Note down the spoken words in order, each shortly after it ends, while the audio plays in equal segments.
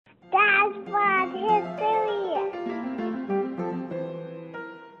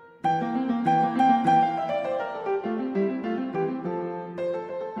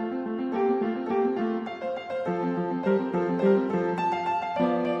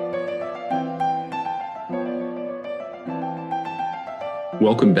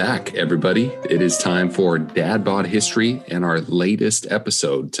Welcome back, everybody. It is time for Dad Bod History and our latest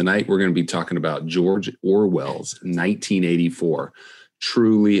episode. Tonight, we're going to be talking about George Orwell's 1984.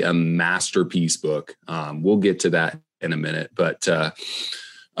 Truly a masterpiece book. We'll get to that in a minute, but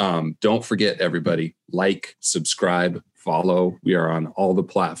don't forget, everybody, like, subscribe, follow. We are on all the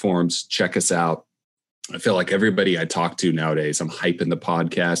platforms. Check us out. I feel like everybody I talk to nowadays, I'm hyping the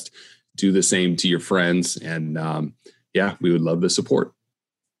podcast. Do the same to your friends. And yeah, we would love the support.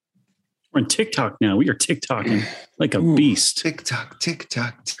 We're on TikTok now. We are TikToking like a beast. TikTok.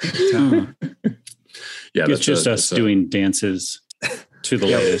 Yeah, it's just us doing dances to the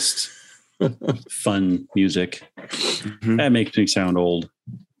latest fun music. Mm-hmm. That makes me sound old.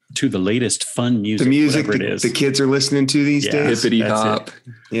 To the latest fun music. The music it is. The kids are listening to these days. Hippity hop.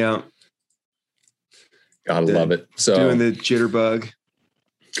 Yeah. Gotta love it. So doing the jitterbug.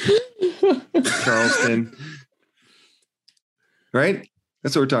 Charleston. Right?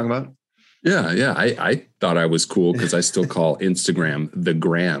 That's what we're talking about. Yeah. I thought I was cool because I still call Instagram the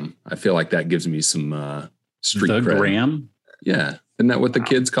gram. I feel like that gives me some street cred. The gram? Yeah. Isn't that what the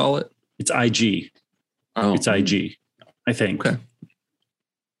kids call it? It's IG. Oh. It's IG, I think. Okay.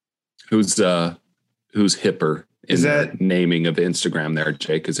 Who's hipper in the naming of Instagram there,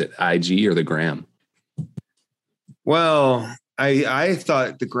 Jake? Is it IG or the gram? Well, I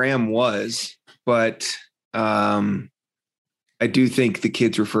thought the gram was, but I do think the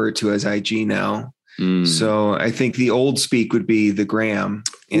kids refer it to as IG now. So I think the old speak would be the gram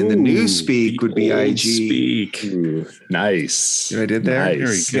and the new speak would be IG. Speak. Ooh, nice. See what I did there?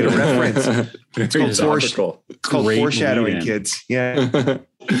 Nice. Get a reference. It's called foreshadowing, kids. Yeah.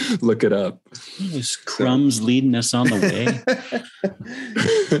 Look it up. There's crumbs leading us on the way.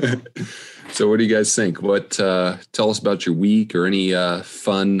 So what do you guys think? What tell us about your week or any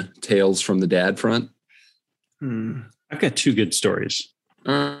fun tales from the dad front? I've got two good stories.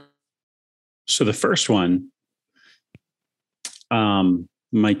 So the first one,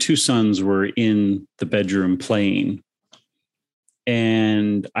 my two sons were in the bedroom playing,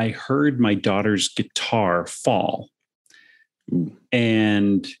 and I heard my daughter's guitar fall. Ooh.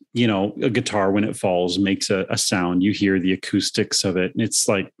 And, you know, a guitar, when it falls, makes a sound. You hear the acoustics of it, and it's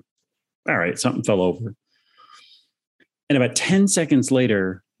like, all right, something fell over. And about 10 seconds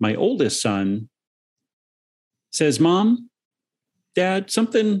later, my oldest son says, "Mom, Dad,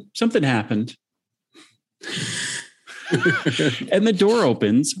 something happened." And the door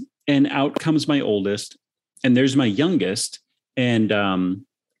opens and out comes my oldest, and there's my youngest. And I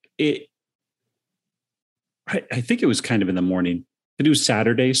think it was kind of in the morning. It was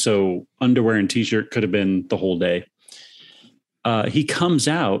Saturday, so underwear and t-shirt could have been the whole day. He comes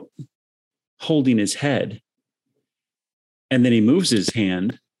out holding his head, and then he moves his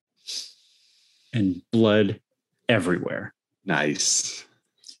hand, and blood everywhere. Nice.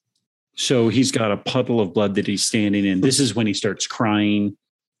 So he's got a puddle of blood that he's standing in. This is when he starts crying.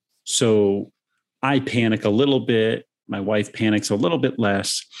 So I panic a little bit. My wife panics a little bit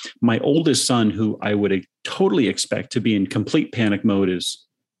less. My oldest son, who I would totally expect to be in complete panic mode, is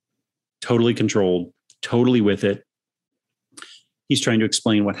totally controlled, totally with it. He's trying to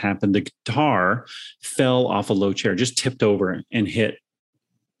explain what happened. The guitar fell off a low chair, just tipped over and hit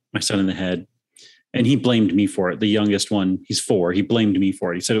my son in the head. And he blamed me for it. The youngest one, he's 4. He blamed me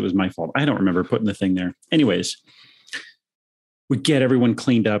for it. He said it was my fault. I don't remember putting the thing there. Anyways, we get everyone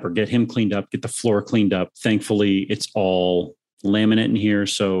cleaned up, or get him cleaned up, get the floor cleaned up. Thankfully, it's all laminate in here,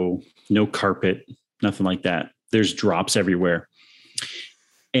 so no carpet, nothing like that. There's drops everywhere.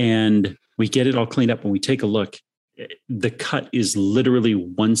 And we get it all cleaned up, and we take a look. The cut is literally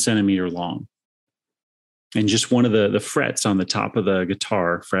 1 centimeter long. And just one of the frets on the top of the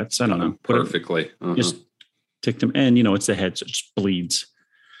guitar frets, I don't know. Perfectly. Just ticked him. And, you know, it's the head, so it just bleeds.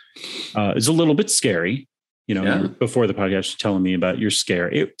 It's a little bit scary. You know, before the podcast, you're telling me about your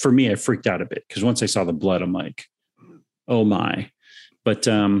scare. For me, I freaked out a bit because once I saw the blood, I'm like, oh my. But,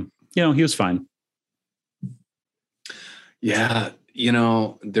 you know, he was fine. Yeah. You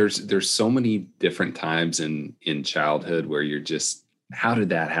know, there's so many different times in childhood where you're just, how did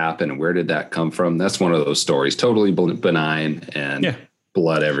that happen? And where did that come from? That's one of those stories, totally benign and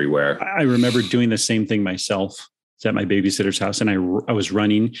blood everywhere. I remember doing the same thing myself. It's at my babysitter's house, and I was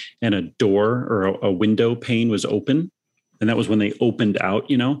running, and a door or a window pane was open. And that was when they opened out,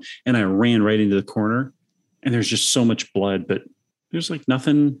 you know, and I ran right into the corner, and there's just so much blood, but there's like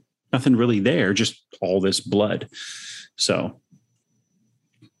nothing really there, just all this blood. So,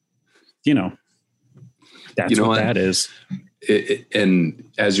 you know, that's what that is.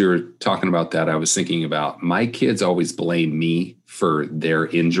 And as you're talking about that, I was thinking about my kids always blame me for their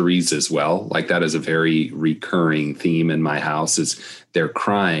injuries as well. Like that is a very recurring theme in my house is they're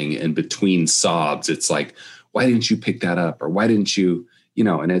crying, and between sobs, it's like, why didn't you pick that up? Or why didn't you,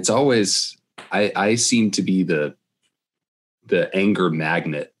 and it's always, I seem to be the anger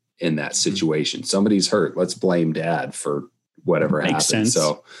magnet in that situation. Somebody's hurt. Let's blame dad for whatever happened. Sense.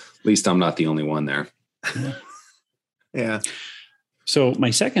 So at least I'm not the only one there. Yeah. So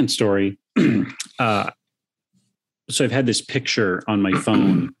my second story, so I've had this picture on my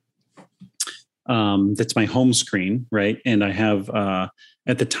phone. That's my home screen, right? And I have,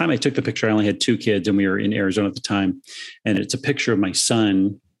 at the time I took the picture, I only had 2 kids and we were in Arizona at the time. And it's a picture of my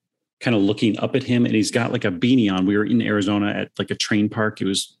son kind of looking up at him, and he's got like a beanie on. We were in Arizona at like a train park. It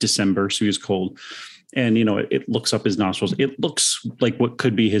was December, so he was cold. And, it looks up his nostrils. It looks like what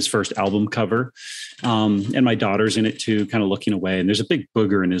could be his first album cover. And my daughter's in it too, kind of looking away. And there's a big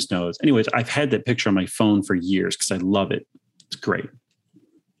booger in his nose. Anyways, I've had that picture on my phone for years because I love it. It's great.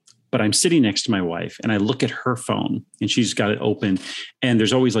 But I'm sitting next to my wife and I look at her phone and she's got it open. And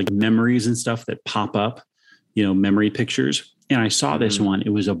there's always like memories and stuff that pop up, memory pictures. And I saw this one.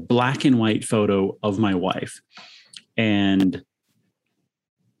 It was a black and white photo of my wife. And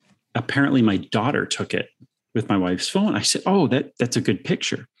apparently my daughter took it with my wife's phone. I said, oh, that's a good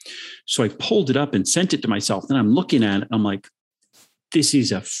picture. So I pulled it up and sent it to myself. Then I'm looking at it. I'm like, this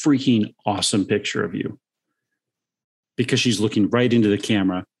is a freaking awesome picture of you, because she's looking right into the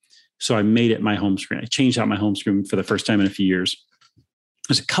camera. So I made it my home screen. I changed out my home screen for the first time in a few years.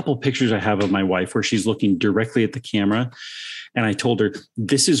 There's a couple pictures I have of my wife where she's looking directly at the camera. And I told her,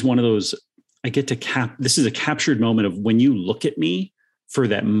 this is one of those, this is a captured moment of when you look at me for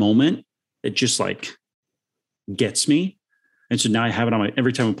that moment, it just like gets me. And so now I have it on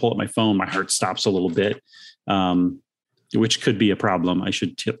every time I pull up my phone, my heart stops a little bit, which could be a problem. I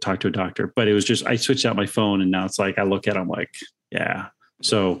should talk to a doctor, but it was just, I switched out my phone and now it's like, I look at it, I'm like, yeah.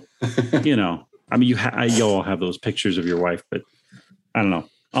 So, you all have those pictures of your wife, but I don't know,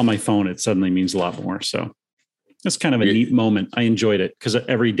 on my phone, it suddenly means a lot more. So that's kind of a neat moment. I enjoyed it because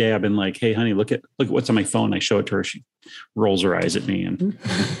every day I've been like, hey, honey, look at what's on my phone. I show it to her. She rolls her eyes at me. And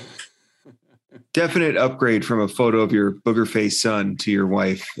definite upgrade from a photo of your booger face son to your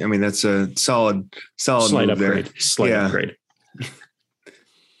wife. I mean, that's a solid slight move upgrade. There. Slight upgrade.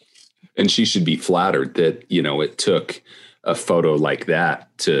 And she should be flattered that, it took a photo like that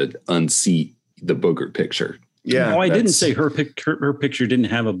to unseat the booger picture. Yeah. Oh, I didn't say her picture didn't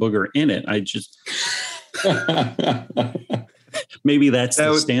have a booger in it. I just maybe that's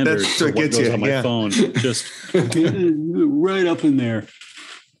the standard. That's what goes on my phone. Just right up in there.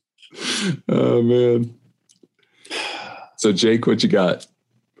 Oh man. So Jake, what you got?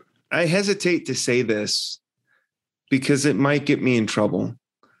 I hesitate to say this because it might get me in trouble.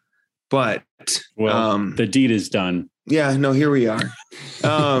 But the deed is done. Yeah, no, here we are.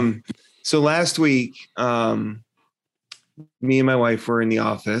 So last week, me and my wife were in the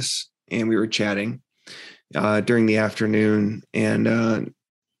office and we were chatting during the afternoon and,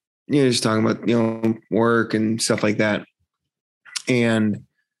 just talking about, work and stuff like that. And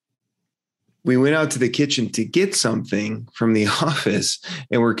we went out to the kitchen to get something from the office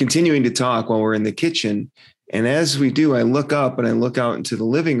and we're continuing to talk while we're in the kitchen. And as we do, I look up and I look out into the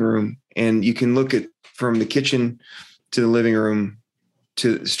living room, and you can look at from the kitchen to the living room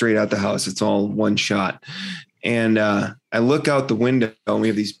to straight out the house. It's all one shot. And I look out the window and we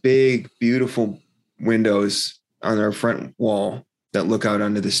have these big, beautiful windows on our front wall that look out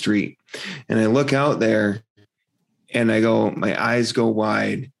onto the street. And I look out there and my eyes go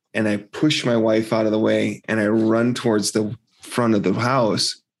wide and I push my wife out of the way and I run towards the front of the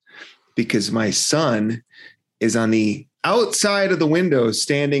house because my son is on the outside of the window,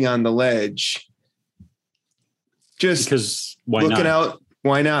 standing on the ledge. Just because looking out.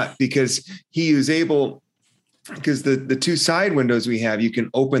 Why not? Because he was able, because the 2 side windows we have, you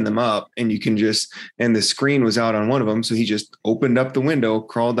can open them up and you can and the screen was out on one of them. So he just opened up the window,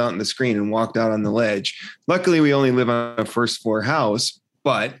 crawled out in the screen and walked out on the ledge. Luckily, we only live on a first floor house,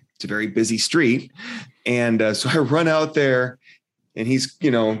 but it's a very busy street. And so I run out there and he's,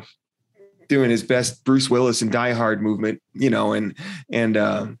 doing his best Bruce Willis and Die Hard movement, and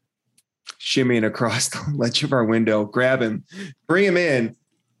shimmying across the ledge of our window, grab him, bring him in.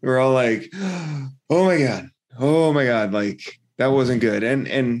 We're all like, oh my God. Like that wasn't good.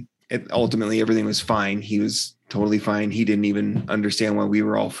 And ultimately everything was fine. He was totally fine. He didn't even understand why we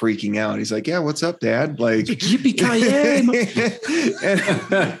were all freaking out. He's like, yeah, what's up, Dad? Like, yippee-ki-yay.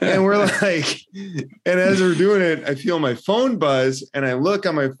 and we're like, and as we're doing it, I feel my phone buzz and I look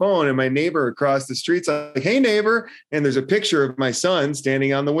on my phone and my neighbor across the street's like, hey, neighbor. And there's a picture of my son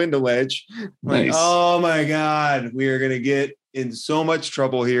standing on the window ledge. Like, Nice. oh my God, we are going to get in so much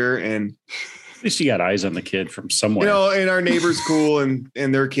trouble here. And At least you got eyes on the kid from somewhere. and our neighbor's cool, and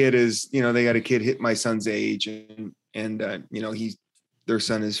their kid is, they got a kid hit my son's age, and their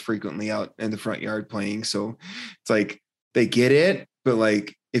son is frequently out in the front yard playing. So it's like they get it, but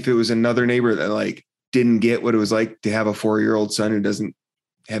like if it was another neighbor that like didn't get what it was like to have a 4-year-old son who doesn't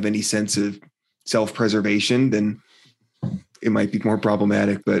have any sense of self-preservation, then it might be more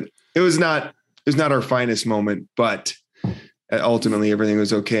problematic. But it was not our finest moment, but ultimately everything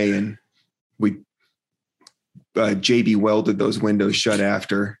was okay, and we JB welded those windows shut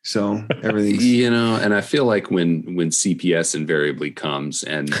after, so everything's and I feel like when CPS invariably comes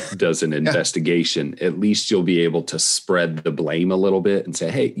and does an investigation, at least you'll be able to spread the blame a little bit and say,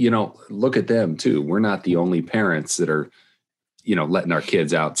 hey, look at them too. We're not the only parents that are, letting our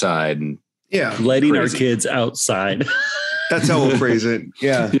kids outside and letting crazy. our kids outside. That's how we'll phrase it.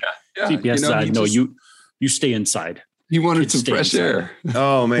 Yeah. CPS side, no, you stay inside. He wanted Kids some stay fresh inside. air.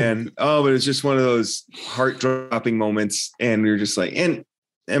 Oh man. Oh, but it's just one of those heart-dropping moments. And we were just like, and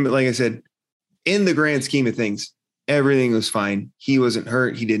like I said, in the grand scheme of things, everything was fine. He wasn't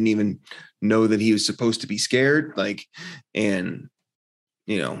hurt. He didn't even know that he was supposed to be scared. Like, and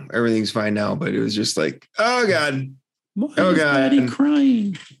everything's fine now. But it was just like, oh God. Why Oh, is God. Daddy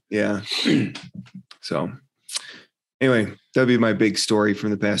crying? Yeah. So anyway, that'd be my big story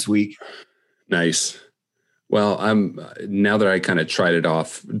from the past week. Nice. Well, now that I kind of tried it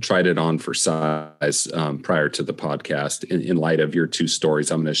on for size prior to the podcast, in light of your two stories,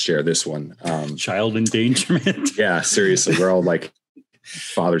 I'm going to share this one. Child endangerment. Yeah, seriously, we're all like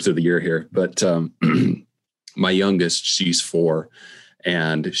fathers of the year here. But my youngest, she's 4,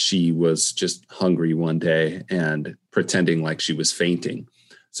 and she was just hungry one day and pretending like she was fainting.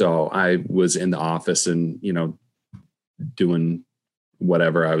 So I was in the office and, doing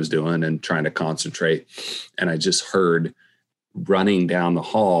whatever I was doing and trying to concentrate. And I just heard running down the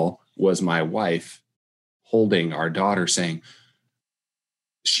hall was my wife holding our daughter saying,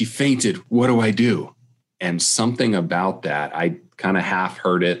 she fainted. What do I do? And something about that, I kind of half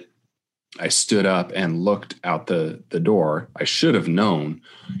heard it. I stood up and looked out the door. I should have known,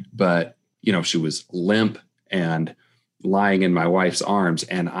 but she was limp and lying in my wife's arms.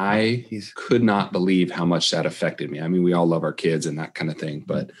 And I could not believe how much that affected me. I mean, we all love our kids and that kind of thing,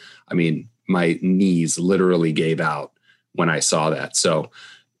 but I mean, my knees literally gave out when I saw that. So,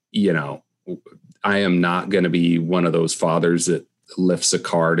 I am not going to be one of those fathers that lifts a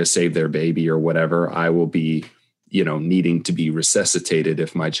car to save their baby or whatever. I will be, needing to be resuscitated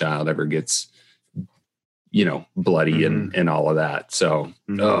if my child ever gets, bloody and all of that. So,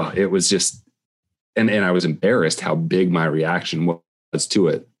 it was just, and I was embarrassed how big my reaction was to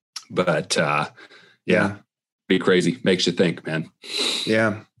it. But pretty crazy. Makes you think, man.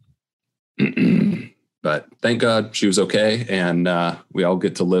 Yeah. But thank God she was okay. And we all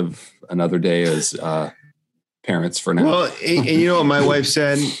get to live another day as parents for now. Well, and you know what my wife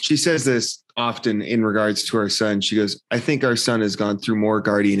said? She says this often in regards to our son. She goes, I think our son has gone through more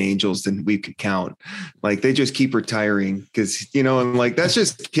guardian angels than we could count. Like they just keep retiring because, and like, that's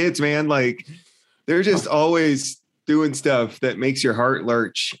just kids, man. Like they're just always doing stuff that makes your heart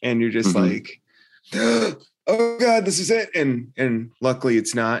lurch. And you're just like, oh God, this is it. And luckily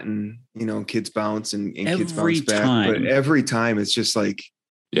it's not. And, kids bounce and kids bounce back. But every time it's just like,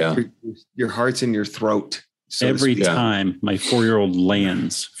 your heart's in your throat. So every time my 4-year-old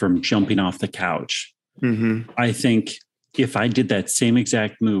lands from jumping off the couch, I think if I did that same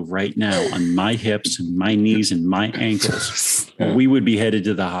exact move right now on my hips and my knees and my ankles, we would be headed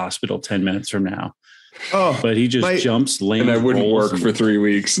to the hospital 10 minutes from now. Oh, but he just jumps, lands, and I wouldn't work for 3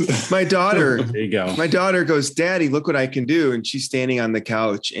 weeks. My daughter, there you go. My daughter goes, Daddy, look what I can do. And she's standing on the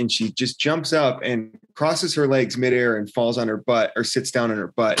couch and she just jumps up and crosses her legs midair and falls on her butt or sits down on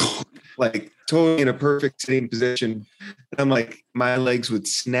her butt, like totally in a perfect sitting position. And I'm like, my legs would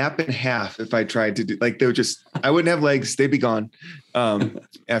snap in half if I tried to do, like, they would just, I wouldn't have legs. They'd be gone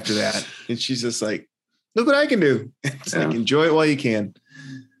after that. And she's just like, look what I can do. It's like, enjoy it while you can.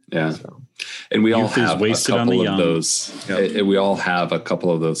 Yeah. So. And we all have a couple of those. Yep. We all have a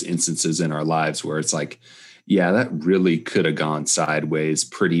couple of those instances in our lives where it's like, yeah, that really could have gone sideways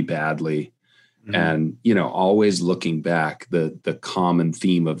pretty badly. Mm-hmm. And, always looking back, the common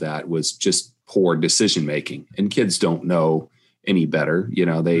theme of that was just poor decision making. And kids don't know, any better. You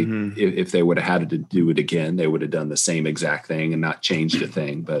know, they Mhm. if they would have had to do it again, they would have done the same exact thing and not changed a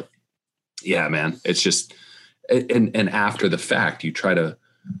thing. But yeah, man, it's just and after the fact, you try to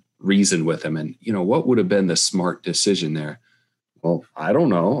reason with them, and you know what would have been the smart decision there. Well, I don't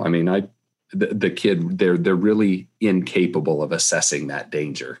know. I mean, the kid, they're really incapable of assessing that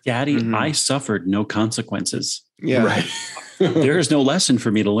danger. Daddy, Mhm. I suffered no consequences. Yeah. Right. There is no lesson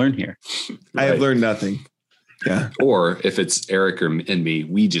for me to learn here. I have Right. learned nothing. Yeah. Or if it's Eric and me,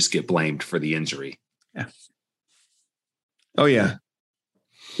 we just get blamed for the injury. Oh yeah.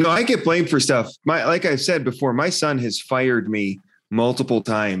 No, I get blamed for stuff. Like I said before, my son has fired me multiple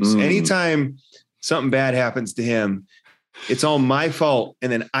times. Mm. Anytime something bad happens to him, it's all my fault.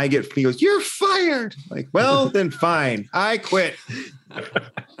 And then he goes, "You're fired." Like, well, then fine. I quit.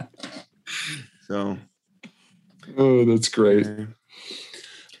 So Oh, that's great.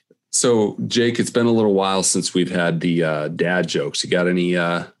 So, Jake, it's been a little while since we've had the dad jokes. You got any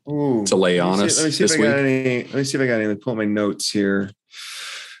Ooh, to lay on us Let me see this if I got week? any. Let me see if I got any. Let me pull up my notes here.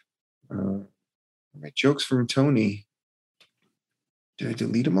 My jokes from Tony. Did I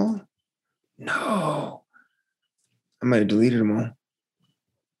delete them all? No. I might have deleted them all.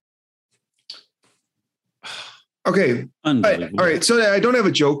 Okay. Unbelievable. All right. So I don't have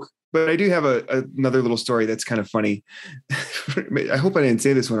a joke, but I do have another little story that's kind of funny. I hope I didn't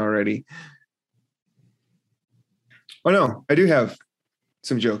say this one already. Oh, no. I do have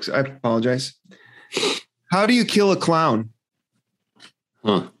some jokes. I apologize. How do you kill a clown?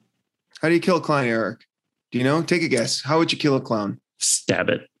 Huh. How do you kill a clown, Eric? Do you know? Take a guess. How would you kill a clown? Stab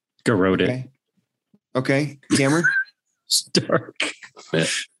it. Garrote it. Okay. Okay. Cameron? Stark.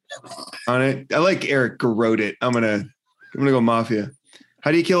 On it. I like Eric Garrote it. I'm gonna go mafia.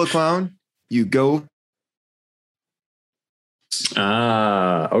 How do you kill a clown? You go.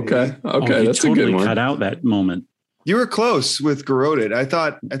 Ah, okay. Oh, Okay. you That's totally a good one. cut out that moment. You were close with Garrote it. I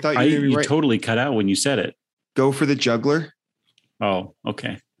thought you You right. totally cut out when you said it. Go for the juggler. Oh,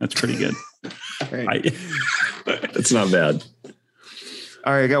 okay. That's pretty good. Right. That's not bad.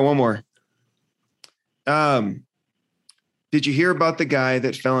 All right, I got one more. Did you hear about the guy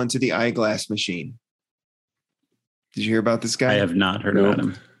that fell into the eyeglass machine? Did you hear about this guy? I have not heard Nope. about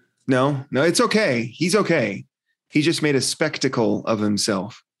him. No, it's okay. He's okay. He just made a spectacle of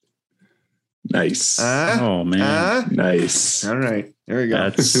himself. Nice. Oh man. Nice. All right, there we go.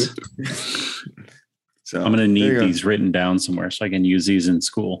 That's So I'm gonna there need you go. these written down somewhere so I can use these in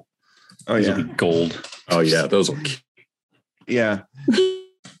school. Oh These yeah, will be gold. Oh yeah, those will. yeah.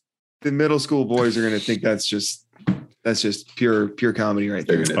 The middle school boys are gonna think that's just pure comedy right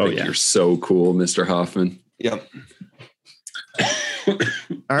They're there. gonna Oh, think yeah. you're so cool, Mr. Hoffman. Yep. All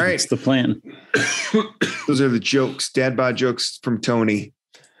right, That's the plan. those are the jokes, dad bod jokes from Tony.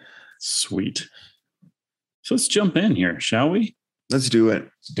 Sweet. So let's jump in here, shall we? Let's do it.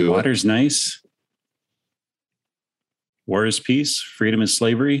 Do it. Water's nice. War is peace. Freedom is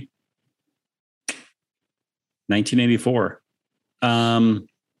slavery. 1984. Well,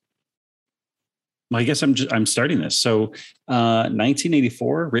 I guess I'm starting this. So,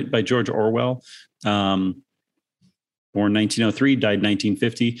 1984, written by George Orwell. Born 1903, died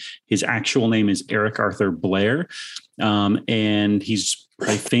 1950. His actual name is Eric Arthur Blair, and he's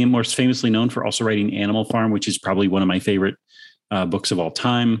probably most famously known for also writing Animal Farm, which is probably one of my favorite books of all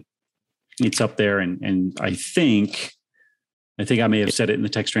time. It's up there, and I think I may have said it in the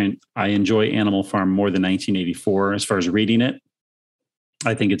text strand. I enjoy Animal Farm more than 1984 as far as reading it.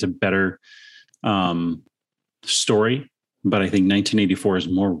 I think it's a better story, but I think 1984 is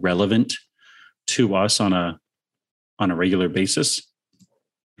more relevant to us on a regular basis.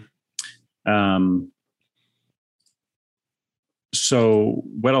 So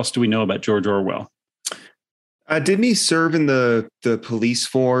what else do we know about George Orwell? Didn't he serve in the police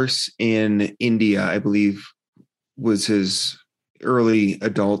force in India? I believe was his early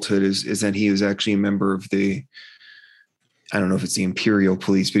adulthood. Is that he was actually a member of the, I don't know if it's the Imperial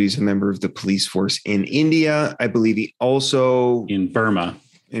Police, but he's a member of the police force in India. I believe he also In Burma.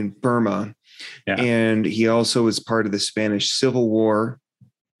 Yeah. And he also was part of the Spanish Civil War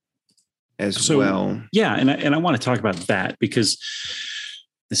as well. Yeah, and I want to talk about that because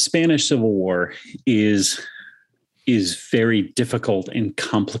the Spanish Civil War is very difficult and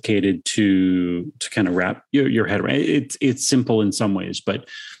complicated to kind of wrap your head around. It's simple in some ways, but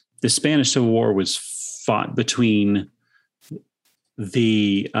the Spanish Civil War was fought between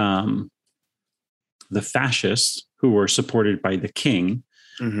the fascists who were supported by the king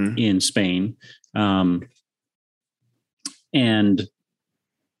in Spain, and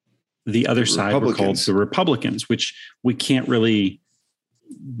the other side were called the Republicans, which we can't really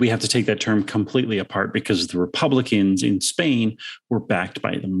we have to take that term completely apart, because the Republicans in Spain were backed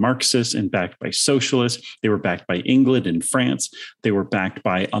by the Marxists and backed by socialists. They were backed by England and France. They were backed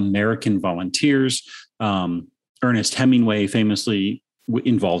by American volunteers. Ernest Hemingway famously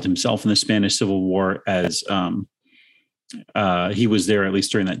involved himself in the Spanish Civil War as he was there at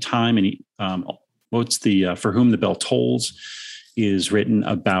least during that time. And he, For Whom the Bell Tolls is written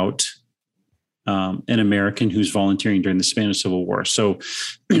about an American who's volunteering during the Spanish Civil War. So,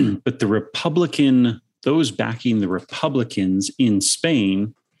 but those backing the Republicans in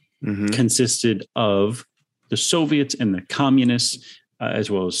Spain consisted of the Soviets and the communists,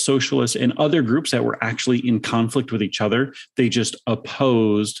 as well as socialists and other groups that were actually in conflict with each other. They just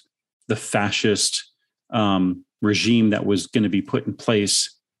opposed the fascist regime that was going to be put in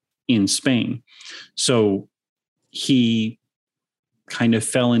place in Spain. So he kind of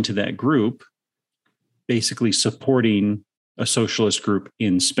fell into that group, basically supporting a socialist group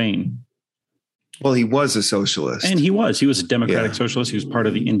in Spain. Well, he was a socialist. And he was a democratic socialist. He was part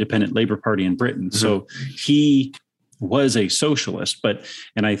of the Independent Labor Party in Britain. So he was a socialist,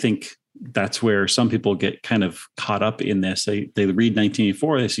 and I think that's where some people get kind of caught up in this. They read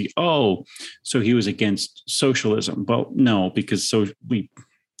 1984, they see, oh, so he was against socialism. Well, no, because we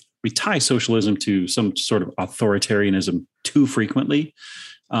tie socialism to some sort of authoritarianism too frequently.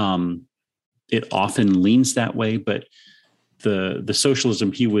 It often leans that way, but the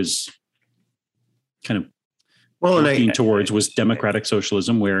socialism he was kind of working towards was democratic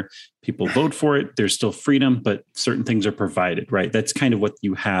socialism, where people vote for it. There's still freedom, but certain things are provided, right? That's kind of what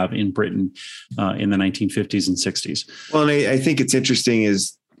you have in Britain in the 1950s and 60s. Well, and I think it's interesting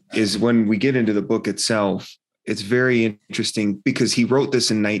is when we get into the book itself, it's very interesting because he wrote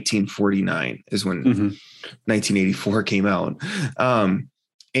this in 1949 is when 1984 came out.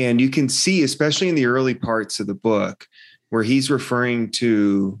 And you can see, especially in the early parts of the book, where he's referring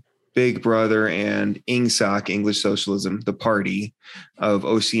to Big Brother and INGSOC, English Socialism, the party of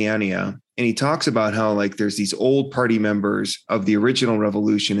Oceania. And he talks about how like there's these old party members of the original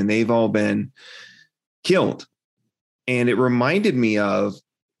revolution and they've all been killed. And it reminded me of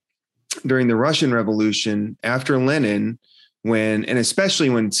during the Russian Revolution after Lenin, and especially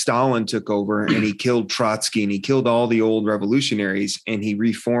when Stalin took over and he killed Trotsky and he killed all the old revolutionaries and he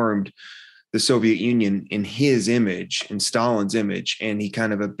reformed the Soviet Union in his image, in Stalin's image. And he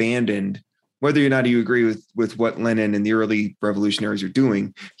kind of abandoned, whether or not you agree with what Lenin and the early revolutionaries are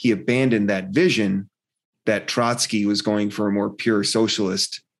doing, he abandoned that vision that Trotsky was going for a more pure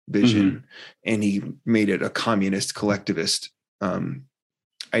socialist vision. And he made it a communist collectivist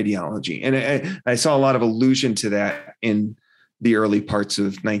ideology. And I saw a lot of allusion to that in the early parts of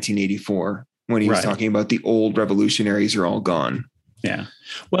 1984 when he was talking about the old revolutionaries are all gone. Yeah.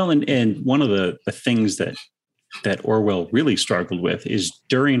 Well, and one of the things that Orwell really struggled with is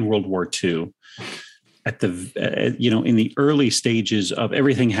during World War II, at the in the early stages of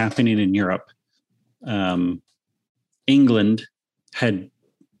everything happening in Europe, England and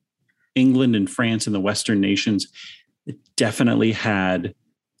France and the Western nations definitely had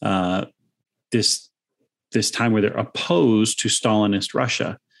this time where they're opposed to Stalinist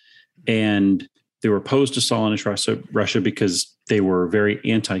Russia, and they were opposed to Stalinist Russia because they were very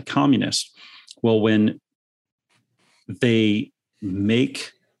anti-communist. Well, when they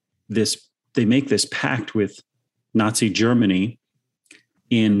make this pact with Nazi Germany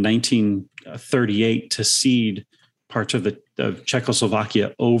in 1938 to cede parts of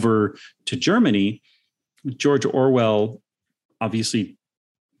Czechoslovakia over to Germany, George Orwell obviously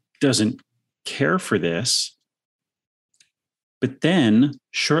doesn't care for this. But then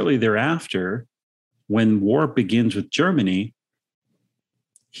shortly thereafter, when war begins with Germany,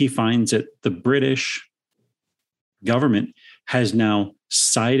 he finds that the British government has now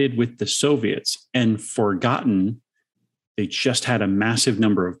sided with the Soviets and forgotten they just had a massive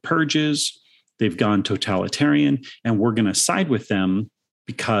number of purges. They've gone totalitarian, and we're going to side with them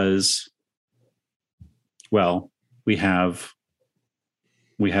because, well, we have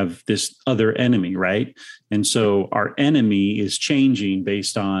this other enemy, right? And so our enemy is changing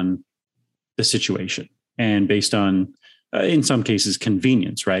based on the situation and based on, in some cases,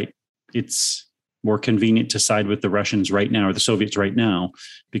 convenience, right? It's more convenient to side with the Russians right now or the Soviets right now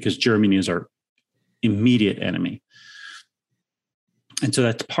because Germany is our immediate enemy. And so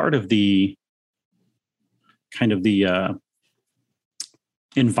that's part of the kind of the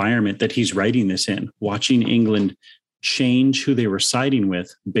environment that he's writing this in, watching England change who they were siding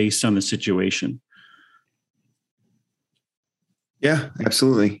with based on the situation. Yeah,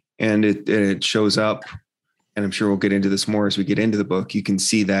 absolutely. And it shows up, and I'm sure we'll get into this more as we get into the book. You can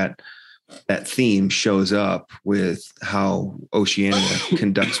see that that theme shows up with how Oceania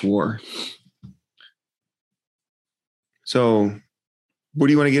conducts war. So what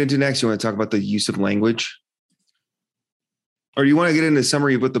do you want to get into next? You want to talk about the use of language? Or do you want to get into a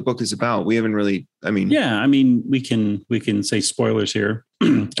summary of what the book is about? We haven't really, we can say spoilers here.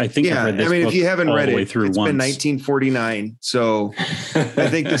 I think I've read this book if you haven't read it, it's been 1949. So I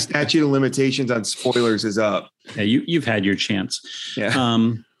think the statute of limitations on spoilers is up. Yeah, you've had your chance. Yeah.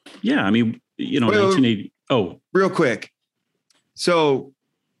 1980. Oh, real quick. So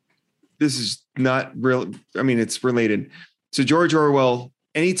this is not real. I mean, it's related. So George Orwell,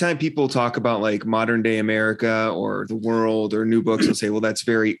 anytime people talk about like modern day America or the world or new books, they'll say, well, that's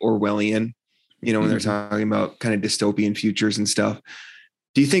very Orwellian, when they're talking about kind of dystopian futures and stuff.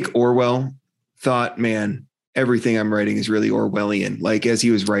 Do you think Orwell thought, man, everything I'm writing is really Orwellian? Like as he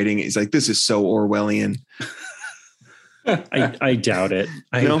was writing, he's like, this is so Orwellian. I doubt it.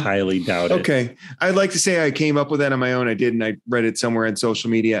 I highly doubt it. Okay. I'd like to say I came up with that on my own. I didn't. I read it somewhere on social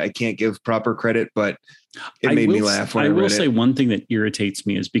media. I can't give proper credit, but it made me laugh when I read it. I will say one thing that irritates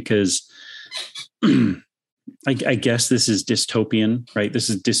me is because I guess this is dystopian, right? This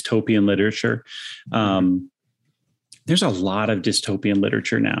is dystopian literature. There's a lot of dystopian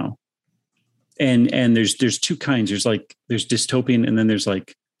literature now. And there's two kinds. There's dystopian and then there's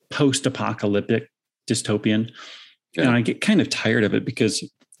like post-apocalyptic dystopian. Yeah. And I get kind of tired of it because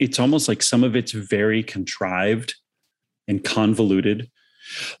it's almost like some of it's very contrived and convoluted.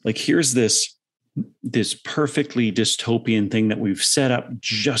 Like here's this perfectly dystopian thing that we've set up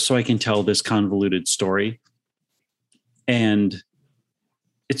just so I can tell this convoluted story. And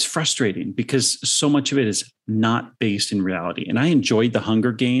it's frustrating because so much of it is not based in reality. And I enjoyed the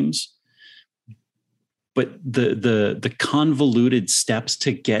Hunger Games, but the convoluted steps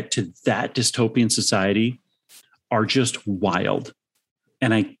to get to that dystopian society are just wild.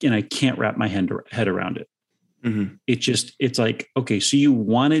 And I can't wrap my head around it. Mm-hmm. It's like, okay, so you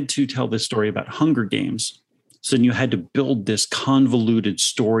wanted to tell this story about Hunger Games. So then you had to build this convoluted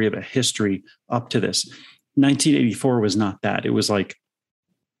story of a history up to this. 1984 was not that. It was like,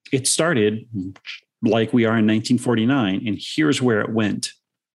 it started like we are in 1949, and here's where it went.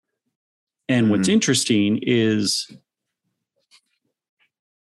 And what's interesting is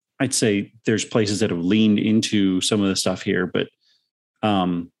I'd say there's places that have leaned into some of the stuff here, but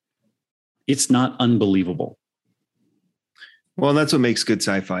it's not unbelievable. Well, that's what makes good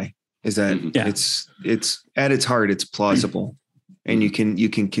sci-fi is that it's at its heart, it's plausible and you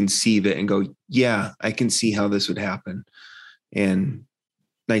can conceive it and go, yeah, I can see how this would happen. And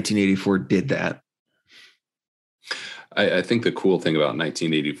 1984 did that. I think the cool thing about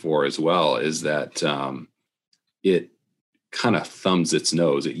 1984 as well is that it kind of thumbs its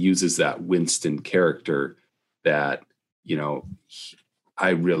nose. It uses that Winston character that, I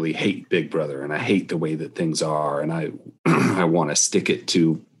really hate Big Brother and I hate the way that things are. And I want to stick it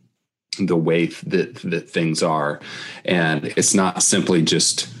to the way that things are. And it's not simply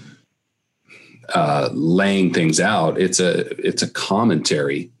just laying things out. It's a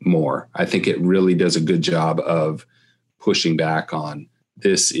commentary more. I think it really does a good job of pushing back on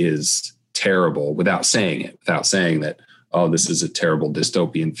this is terrible without saying that, oh, this is a terrible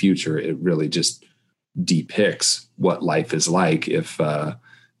dystopian future. It really just depicts what life is like if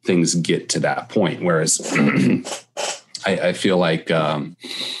things get to that point. Whereas I feel like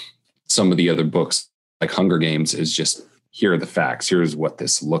some of the other books like Hunger Games is just, here are the facts. Here's what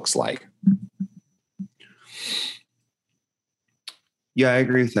this looks like. Yeah, I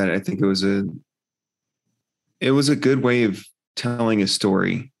agree with that. I think it was a good way of telling a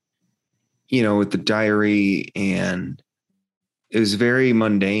story, with the diary, and it was very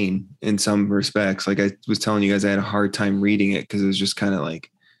mundane in some respects. Like I was telling you guys, I had a hard time reading it because it was just kind of like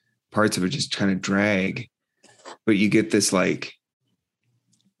parts of it just kind of drag, but you get this like,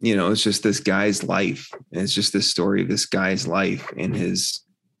 it's just this guy's life. And it's just this story of this guy's life and his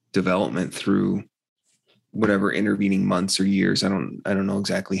development through whatever intervening months or years. I don't know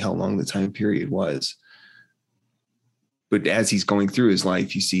exactly how long the time period was, but as he's going through his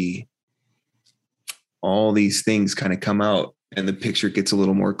life, you see all these things kind of come out and the picture gets a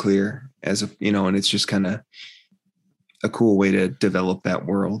little more clear and it's just kind of a cool way to develop that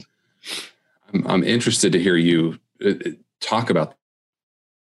world. I'm interested to hear you talk about,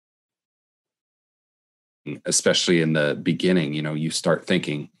 especially in the beginning, you start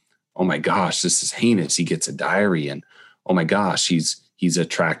thinking, oh my gosh, this is heinous. He gets a diary and oh my gosh, he's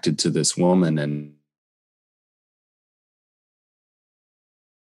attracted to this woman and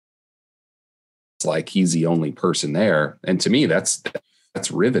it's like he's the only person there. And to me, that's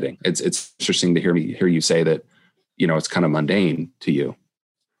riveting. It's interesting to hear you say that, it's kind of mundane to you.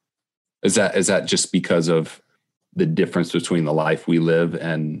 Is that just because of the difference between the life we live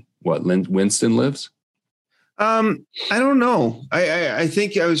and what Winston lives? I don't know. I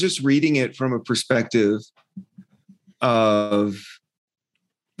think I was just reading it from a perspective of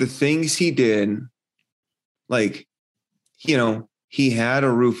the things he did. Like, he had a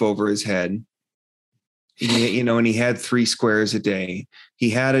roof over his head, and he had 3 squares a day. He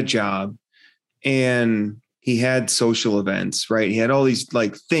had a job, and he had social events, right? He had all these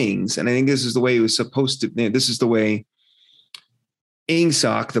like things. And I think this is the way he was supposed to, this is the way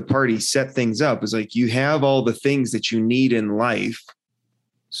Ingsoc, the party, set things up. Is like, you have all the things that you need in life.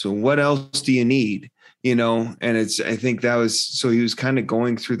 So what else do you need? And I think that was, so he was kind of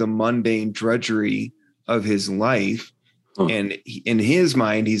going through the mundane drudgery of his life. And in his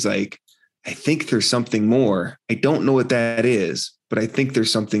mind, he's like, I think there's something more. I don't know what that is, but I think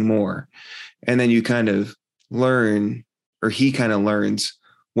there's something more. And then you kind of learn, or he kind of learns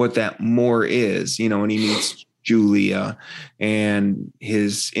what that more is, and he meets Julia and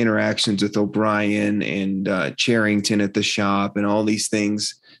his interactions with O'Brien and Charrington at the shop, and all these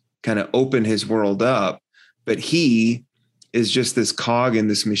things kind of open his world up. But he is just this cog in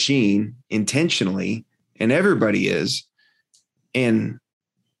this machine intentionally, and everybody is, and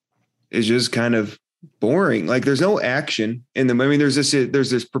it's just kind of boring. Like, there's no action in them. I mean, there's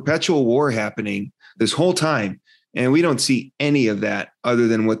this perpetual war happening this whole time, and we don't see any of that other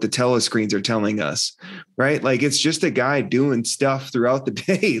than what the telescreens are telling us, right? Like, it's just a guy doing stuff throughout the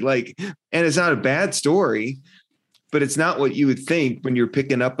day. Like, and it's not a bad story, but it's not what you would think when you're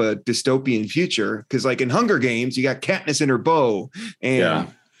picking up a dystopian future. Cause like in Hunger Games, you got Katniss and her bow, and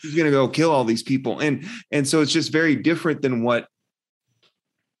she's going to go kill all these people. And so it's just very different than what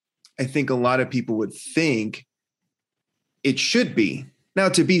I think a lot of people would think it should be. Now,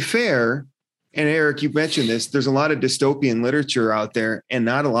 to be fair, and Eric, you mentioned this, there's a lot of dystopian literature out there, and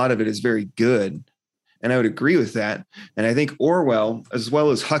not a lot of it is very good. And I would agree with that. And I think Orwell, as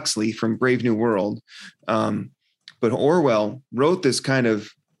well as Huxley from Brave New World, but Orwell wrote this kind of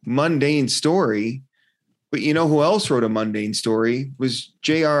mundane story. But you know who else wrote a mundane story? Was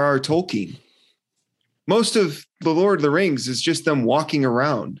J.R.R. Tolkien. Most of The Lord of the Rings is just them walking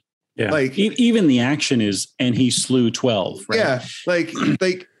around. Yeah. Like, even the action is, and he slew 12. Right? Yeah. Like,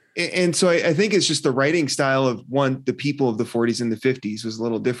 and so I think it's just the writing style of the people of the 40s and the 50s was a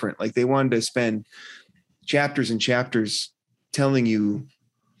little different. Like, they wanted to spend chapters and chapters telling you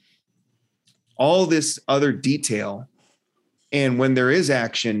all this other detail. And when there is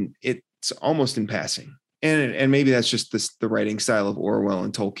action, it's almost in passing. And maybe that's just the writing style of Orwell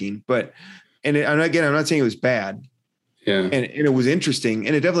and Tolkien. But, and again, I'm not saying it was bad. Yeah. And it was interesting,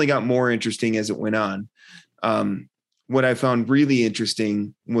 and it definitely got more interesting as it went on. What I found really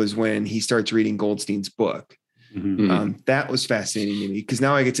interesting was when he starts reading Goldstein's book. Mm-hmm. That was fascinating to me, because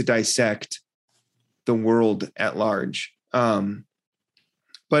now I get to dissect the world at large. But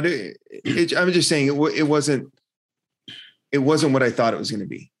I'm just saying it wasn't what I thought it was going to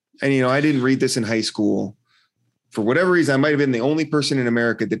be. And, I didn't read this in high school. For whatever reason, I might have been the only person in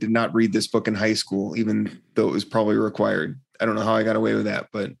America that did not read this book in high school, even though it was probably required. I don't know how I got away with that,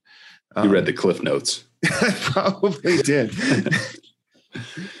 but you read the Cliff Notes. I probably did.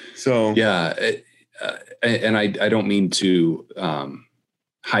 So yeah, and I don't mean to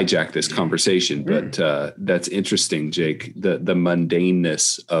hijack this conversation, but that's interesting, Jake. The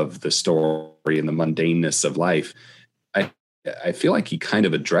mundaneness of the story and the mundaneness of life. I feel like he kind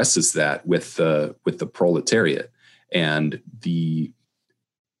of addresses that with the proletariat and the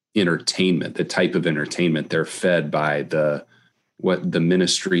entertainment, the type of entertainment they're fed by the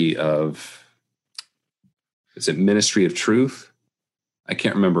Ministry of, is it Ministry of Truth? I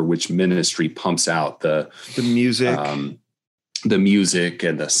can't remember which ministry pumps out the music, the music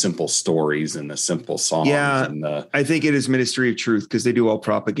and the simple stories and the simple songs. Yeah, and I think it is Ministry of Truth, because they do all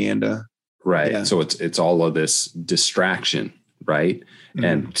propaganda. Right. Yeah. So it's all of this distraction. Right. Mm-hmm.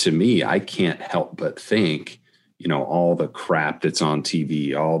 And to me, I can't help but think, all the crap that's on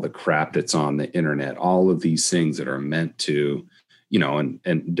TV, all the crap that's on the internet, all of these things that are meant to,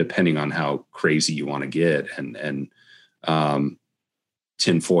 and depending on how crazy you want to get and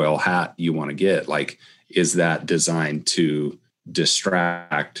tinfoil hat you want to get, like, is that designed to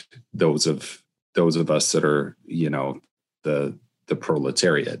distract those of us that are, the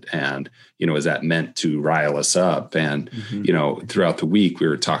proletariat? And, is that meant to rile us up? And, throughout the week, we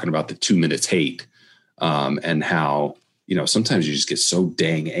were talking about the 2 minutes hate, and how, sometimes you just get so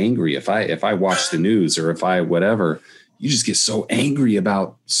dang angry. If I watch the news, or if I, whatever, you just get so angry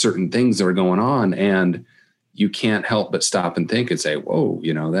about certain things that are going on, and you can't help but stop and think and say, whoa,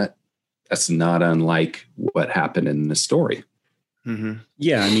 that's not unlike what happened in the story. Mm-hmm.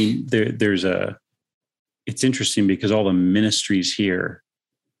 Yeah, I mean, it's interesting because all the ministries here,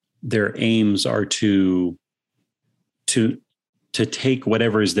 their aims are to take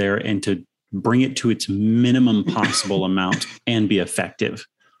whatever is there and to bring it to its minimum possible amount and be effective.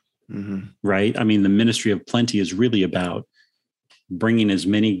 Mm-hmm. Right? I mean, the ministry of plenty is really about bringing as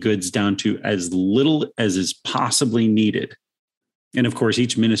many goods down to as little as is possibly needed. And of course,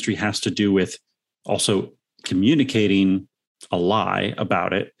 each ministry has to do with also communicating a lie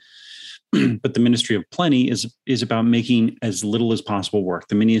about it. But the ministry of plenty is about making as little as possible work.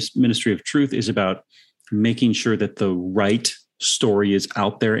 The ministry of truth is about making sure that the right story is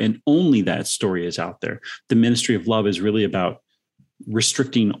out there and only that story is out there. The ministry of love is really about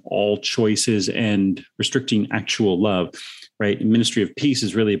restricting all choices and restricting actual love, right? The ministry of peace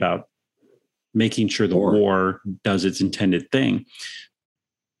is really about making sure the war does its intended thing.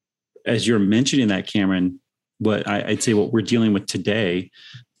 As you're mentioning that, Cameron, what I'd say what we're dealing with today,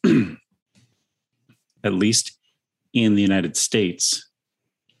 at least in the United States,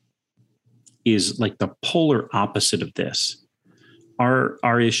 is like the polar opposite of this.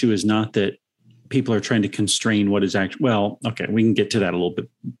 Our issue is not that people are trying to constrain what is actually, well, okay, we can get to that a little bit,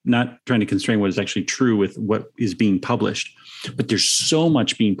 not trying to constrain what is actually true with what is being published, but there's so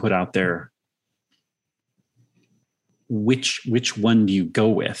much being put out there. Which one do you go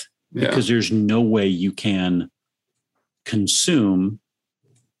with? Because there's no way you can consume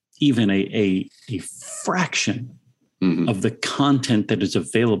even a fraction of the content that is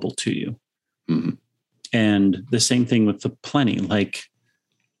available to you. Mm-hmm. And the same thing with the plenty. Like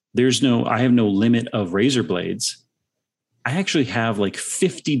I have no limit of razor blades. I actually have like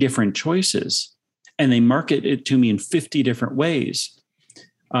 50 different choices and they market it to me in 50 different ways.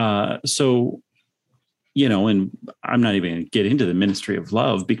 So, and I'm not even going to get into the ministry of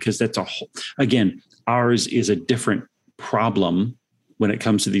love because that's again, ours is a different problem when it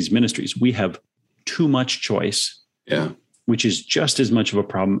comes to these ministries. We have too much choice, which is just as much of a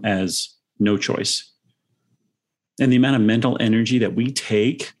problem as no choice. And the amount of mental energy that we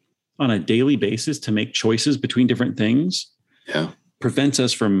take on a daily basis to make choices between different things prevents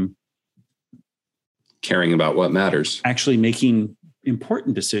us from caring about what matters, actually making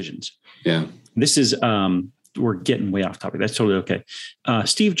important decisions. Yeah. This is, we're getting way off topic. That's totally okay.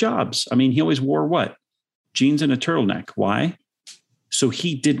 Steve Jobs. I mean, he always wore what? Jeans and a turtleneck. Why? So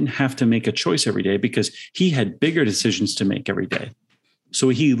he didn't have to make a choice every day because he had bigger decisions to make every day. So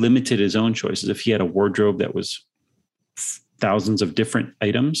he limited his own choices. If he had a wardrobe that was thousands of different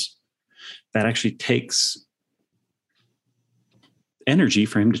items, that actually takes energy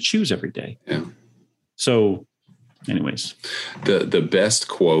for him to choose every day. Yeah. So anyways, the best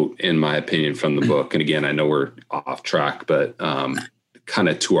quote, in my opinion, from the book, and again, I know we're off track, but kind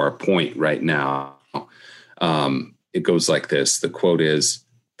of to our point right now, it goes like this. The quote is,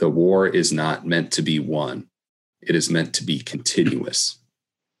 "The war is not meant to be won. It is meant to be continuous."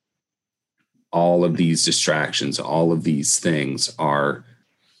 All of these distractions, all of these things are,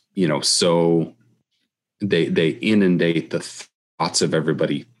 so they inundate the thoughts of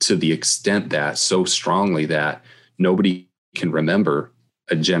everybody to the extent that so strongly that nobody can remember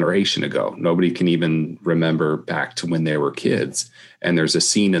a generation ago. Nobody can even remember back to when they were kids. And there's a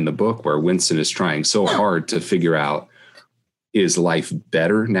scene in the book where Winston is trying so hard to figure out, is life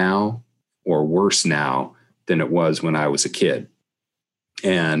better now or worse now than it was when I was a kid?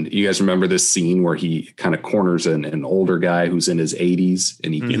 And you guys remember this scene where he kind of corners an older guy who's in his 80s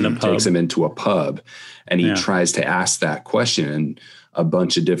and he takes him into a pub and he tries to ask that question in a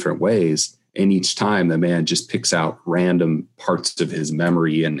bunch of different ways. And each time the man just picks out random parts of his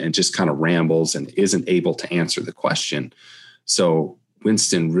memory and just kind of rambles and isn't able to answer the question. So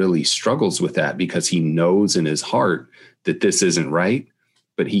Winston really struggles with that because he knows in his heart that this isn't right,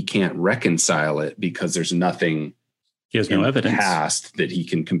 but he can't reconcile it because there's nothing. He has no evidence past that he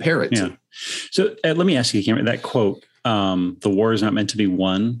can compare it to. So let me ask you, Cameron, that quote, "The war is not meant to be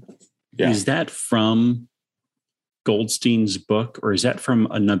won." Yeah. Is that from Goldstein's book or is that from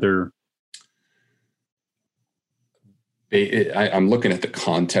another? I'm looking at the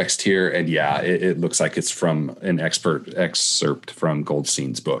context here and it looks like it's from an excerpt from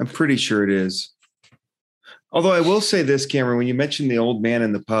Goldstein's book. I'm pretty sure it is. Although I will say this, Cameron, when you mentioned the old man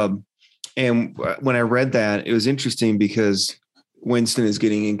in the pub, and when I read that, it was interesting because Winston is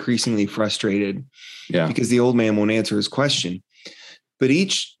getting increasingly frustrated because the old man won't answer his question. But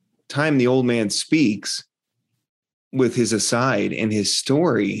each time the old man speaks with his aside and his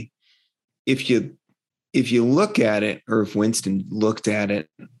story, if you look at it, or if Winston looked at it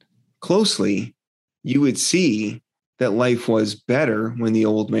closely, you would see that life was better when the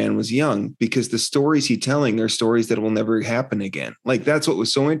old man was young, because the stories he's telling are stories that will never happen again. Like, that's what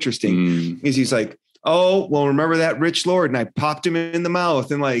was so interesting is he's like, oh, well, remember that rich lord? And I popped him in the mouth,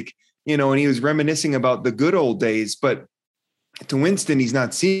 and like, you know, and he was reminiscing about the good old days. But to Winston, he's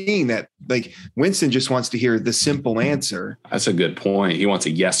not seeing that. Like, Winston just wants to hear the simple answer. That's a good point. He wants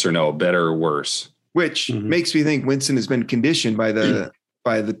a yes or no, better or worse. Which makes me think Winston has been conditioned by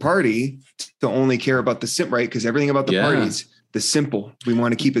the party to only care about the simple, right? Because everything about the party is the simple. We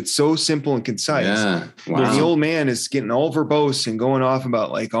want to keep it so simple and concise. Yeah. Wow. The old man is getting all verbose and going off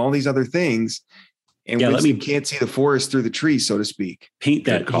about like all these other things. And Winston can't see the forest through the trees, so to speak. Paint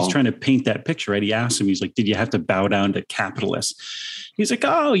that. He's trying to paint that picture, right? He asked him, he's like, did you have to bow down to capitalists? He's like,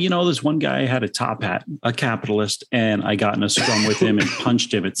 oh, you know, this one guy had a top hat, a capitalist, and I got in a scrum with him and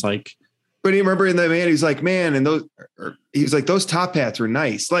punched him. It's like, but you remember in the man, he's like, man, and he was like, those top hats were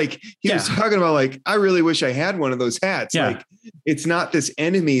nice. Like, he was talking about like, I really wish I had one of those hats. Yeah. Like, it's not this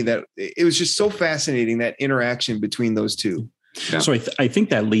enemy that it was just so fascinating, that interaction between those two. Yeah. So I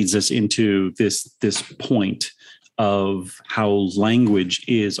think that leads us into this point of how language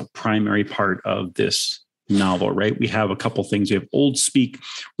is a primary part of this novel, right? We have a couple things. We have old speak,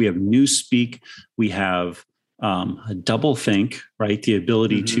 we have new speak, we have a double think, right? The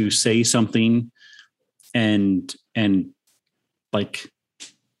ability to say something and like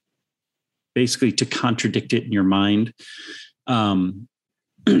basically to contradict it in your mind. And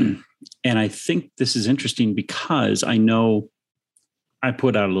I think this is interesting because I know I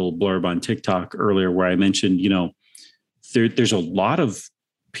put out a little blurb on TikTok earlier where I mentioned, you know, there's a lot of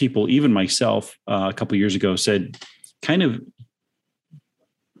people, even myself, a couple of years ago said, kind of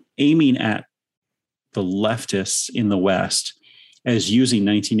aiming at the leftists in the West as using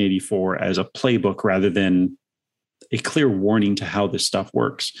 1984 as a playbook rather than a clear warning to how this stuff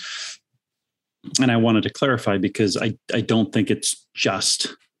works. And I wanted to clarify because I don't think it's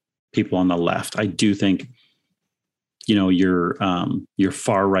just people on the left. I do think, you know, your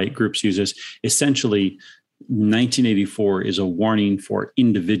far right groups use this. Essentially, 1984 is a warning for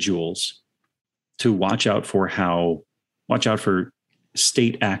individuals to watch out for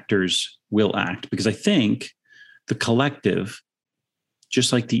state actors will act, because I think the collective,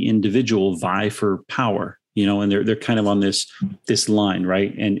 just like the individual, vie for power, you know, and they're kind of on this line,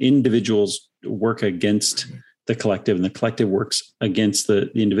 right? And individuals work against the collective, and the collective works against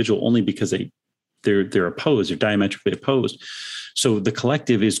the individual only because they're opposed, they're diametrically opposed. So the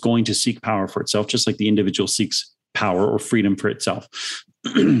collective is going to seek power for itself, just like the individual seeks power or freedom for itself.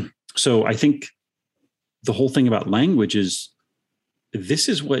 So I think the whole thing about language is this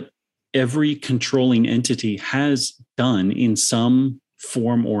is what every controlling entity has done in some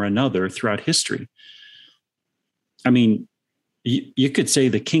form or another throughout history. I mean, you could say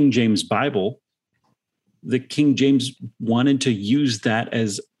the King James Bible, the King James wanted to use that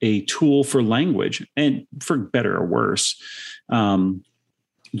as a tool for language, and for better or worse. You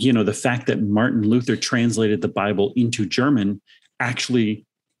know, the fact that Martin Luther translated the Bible into German actually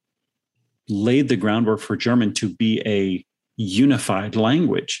laid the groundwork for German to be a unified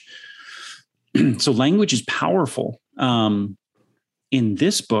language. So language is powerful. In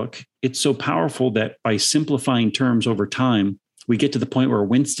this book, it's so powerful that by simplifying terms over time, we get to the point where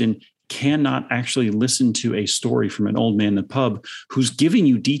Winston cannot actually listen to a story from an old man in the pub who's giving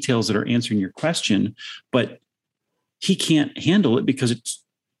you details that are answering your question, but he can't handle it because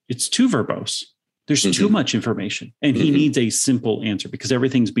it's too verbose. There's too much information, and he needs a simple answer because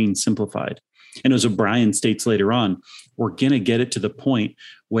everything's being simplified. And as O'Brien states later on, we're going to get it to the point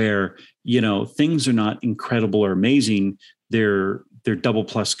where, you know, things are not incredible or amazing. They're double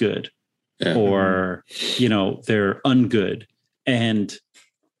plus good, or, you know, they're ungood. And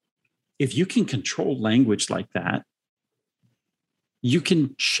if you can control language like that, you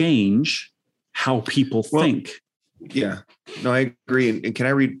can change how people think. Yeah, no, I agree. And can I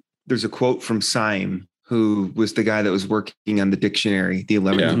read? There's a quote from Syme, who was the guy that was working on the dictionary, the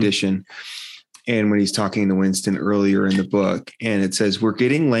 11th edition. And when he's talking to Winston earlier in the book, and it says, we're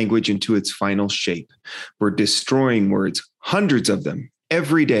getting language into its final shape. We're destroying words, hundreds of them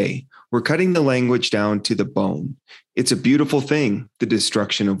every day. We're cutting the language down to the bone. It's a beautiful thing, the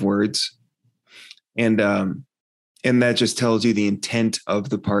destruction of words. And that just tells you the intent of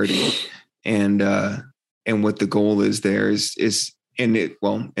the party and what the goal is there is, and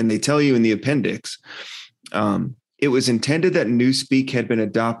they tell you in the appendix, it was intended that Newspeak had been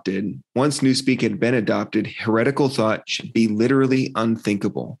adopted. Once Newspeak had been adopted, heretical thought should be literally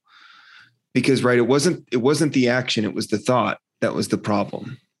unthinkable. Because, right, it wasn't the action, it was the thought that was the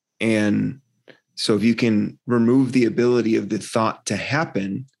problem. And so if you can remove the ability of the thought to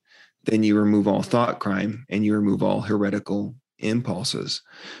happen, then you remove all thought crime and you remove all heretical impulses.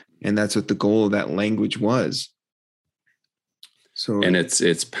 And that's what the goal of that language was. So, and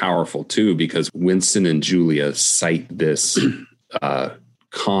it's powerful too, because Winston and Julia cite this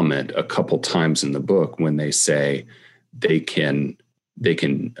comment a couple times in the book when they say they can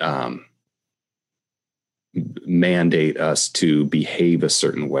mandate us to behave a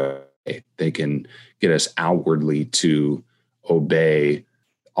certain way. They can get us outwardly to obey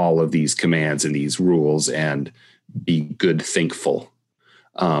all of these commands and these rules and be good, thinkful.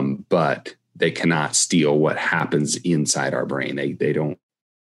 But they cannot steal what happens inside our brain. They don't,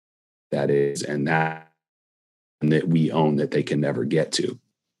 that is, and that we own, that they can never get to.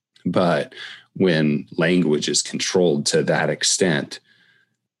 But when language is controlled to that extent,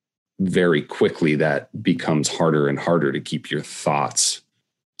 very quickly that becomes harder and harder to keep your thoughts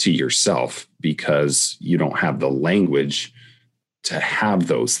to yourself, because you don't have the language to have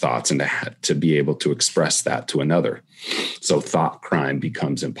those thoughts and to be able to express that to another. So thought crime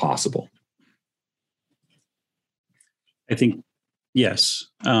becomes impossible. I think, yes.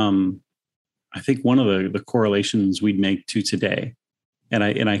 I think one of the correlations we'd make to today, and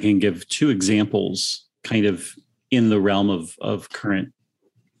I can give two examples kind of in the realm of current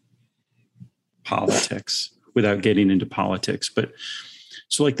politics without getting into politics. But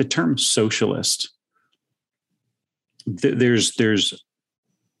so like the term socialist, there's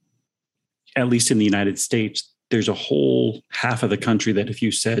at least in the United States, there's a whole half of the country that if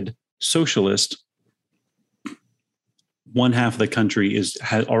you said socialist, one half of the country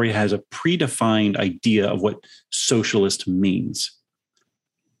already has a predefined idea of what socialist means.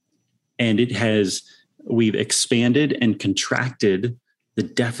 And we've expanded and contracted the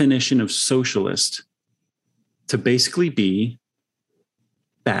definition of socialist to basically be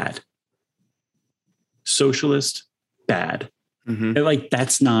bad. Socialist, bad. Mm-hmm. Like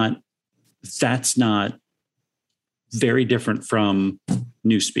that's not very different from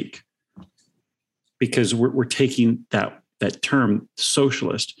Newspeak, because we're taking that term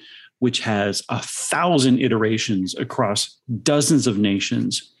socialist, which has 1,000 iterations across dozens of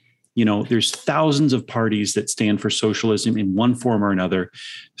nations. You know, there's thousands of parties that stand for socialism in one form or another.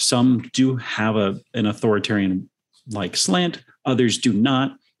 Some do have an authoritarian like slant, others do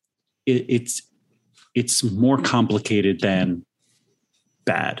not. It's more complicated than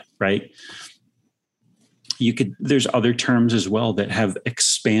bad, right? There's other terms as well that have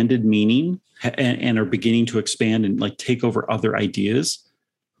expanded meaning and are beginning to expand and like take over other ideas.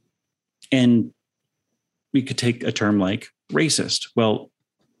 And we could take a term like racist. Well,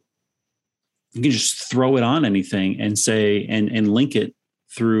 you can just throw it on anything and say, and link it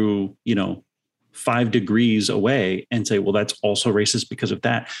through, 5 degrees away and say, well, that's also racist because of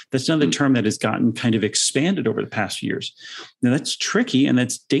that. That's another term that has gotten kind of expanded over the past few years. Now that's tricky and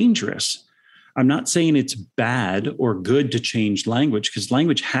that's dangerous. I'm not saying it's bad or good to change language, because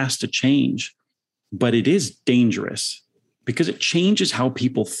language has to change, but it is dangerous because it changes how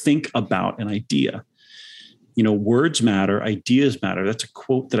people think about an idea. Words matter, ideas matter. That's a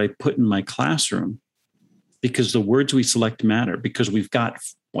quote that I put in my classroom, because the words we select matter, because we've got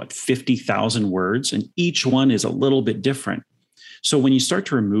 50,000 words and each one is a little bit different. So when you start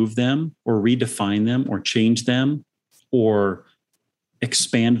to remove them or redefine them or change them or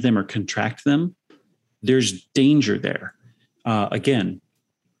expand them or contract them, there's danger there. Again,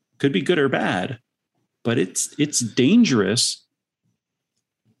 could be good or bad, but it's dangerous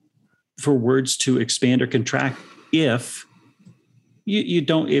for words to expand or contract if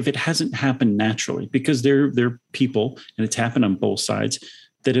if it hasn't happened naturally, because there are people, and it's happened on both sides,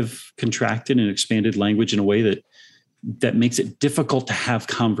 that have contracted and expanded language in a way that makes it difficult to have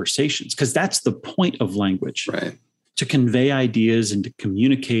conversations, because that's the point of language, right? To convey ideas and to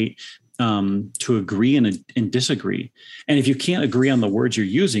communicate, to agree and disagree. And if you can't agree on the words you're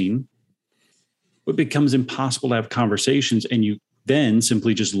using, it becomes impossible to have conversations, and you then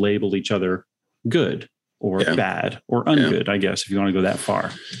simply just label each other good or bad or ungood, I guess, if you want to go that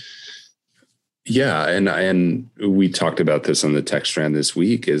far. Yeah. And we talked about this on the text strand this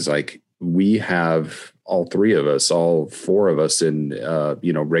week, is like, we have all 4 of us in,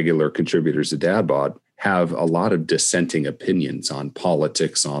 regular contributors to DadBod have a lot of dissenting opinions on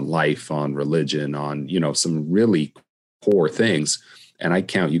politics, on life, on religion, on, some really core things. And I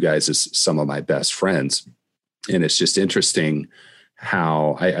count you guys as some of my best friends. And it's just interesting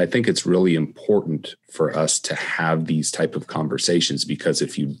how I think it's really important for us to have these type of conversations, because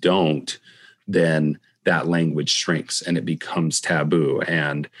if you don't, then that language shrinks and it becomes taboo,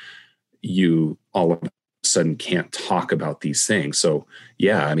 and you all of a sudden can't talk about these things. So,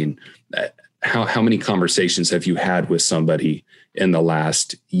 yeah, I mean, how many conversations have you had with somebody in the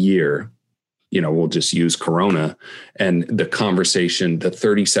last year. We'll just use Corona, and the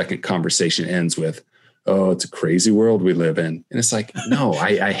 30-second conversation ends with, "Oh, it's a crazy world we live in." And it's like, no,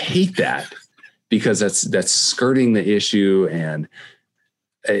 I hate that, because that's skirting the issue. And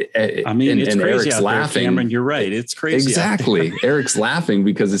it's crazy Eric's out laughing. There, Cameron, you're right. It's crazy. Exactly. Eric's laughing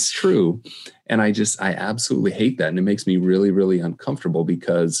because it's true. And I absolutely hate that. And it makes me really, really uncomfortable,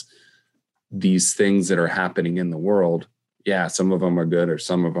 because these things that are happening in the world, yeah, some of them are good or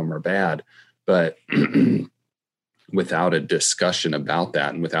some of them are bad, but without a discussion about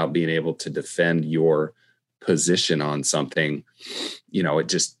that, and without being able to defend your position on something, it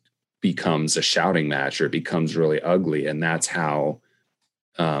just becomes a shouting match, or it becomes really ugly. And that's how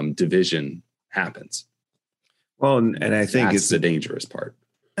division happens. Well, and I think it's the dangerous part.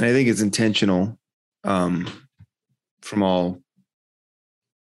 And I think it's intentional from all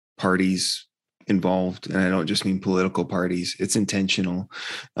parties involved. And I don't just mean political parties. It's intentional.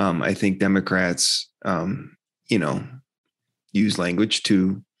 I think Democrats, use language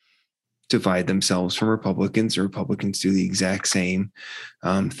to divide themselves from Republicans, or Republicans do the exact same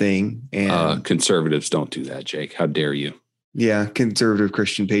thing. And conservatives don't do that, Jake. How dare you? Yeah, conservative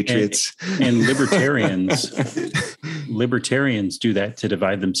Christian patriots and libertarians. Libertarians do that to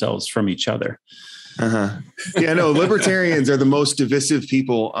divide themselves from each other. Yeah, no, libertarians are the most divisive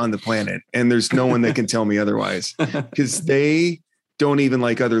people on the planet, and there's no one that can tell me otherwise, because they don't even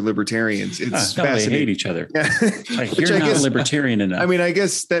like other libertarians. It's fascinating. They hate each other. Yeah. Like, you're not libertarian enough. I mean, I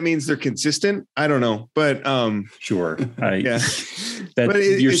guess that means they're consistent. I don't know, but sure. Yeah.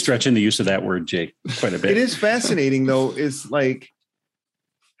 You're stretching the use of that word, Jake, quite a bit. It is fascinating, though, is like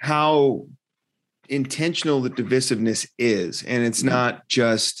how intentional the divisiveness is. And it's not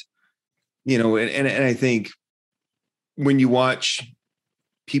just, and I think when you watch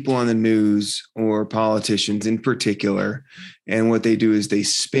people on the news, or politicians in particular, and what they do is they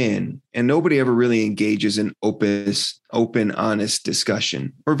spin, and nobody ever really engages in open, honest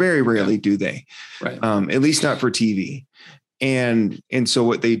discussion, or very rarely do they, right? At least not for TV. And so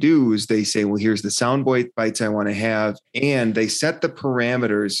what they do is they say, well, here's the sound bites I want to have. And they set the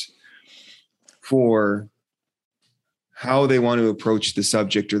parameters for how they want to approach the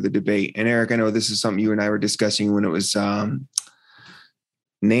subject or the debate. And Eric, I know this is something you and I were discussing when it was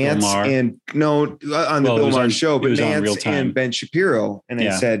Nance on the Bill Maher show, but Nance and Ben Shapiro. And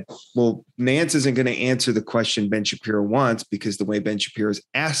I said, well, Nance isn't going to answer the question Ben Shapiro wants, because the way Ben Shapiro is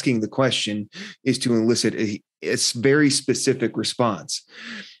asking the question is to elicit a very specific response.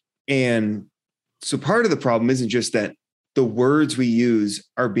 And so part of the problem isn't just that the words we use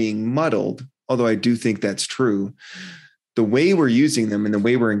are being muddled, although I do think that's true. The way we're using them and the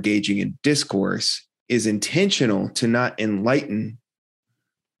way we're engaging in discourse is intentional to not enlighten,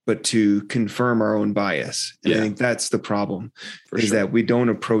 but to confirm our own bias. And I think that's the problem, that we don't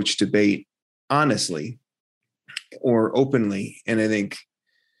approach debate honestly or openly. And I think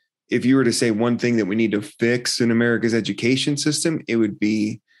if you were to say one thing that we need to fix in America's education system, it would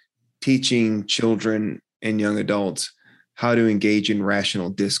be teaching children and young adults how to engage in rational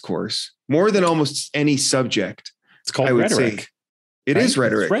discourse more than almost any subject. It's called rhetoric. It is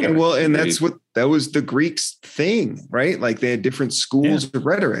rhetoric. And that was the Greeks thing, right? Like they had different schools of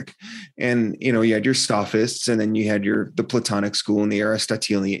rhetoric, and, you had your sophists, and then you had the Platonic school and the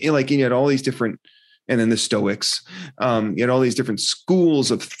Aristotelian, you had all these different, and then the Stoics, you had all these different schools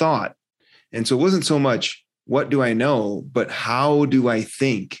of thought. And so it wasn't so much, what do I know, but how do I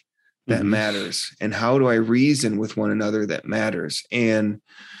think that matters? And how do I reason with one another that matters? And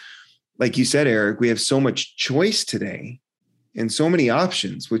like you said, Eric, we have so much choice today and so many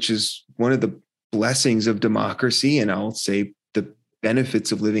options, which is one of the blessings of democracy. And I'll say the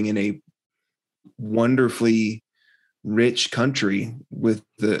benefits of living in a wonderfully rich country with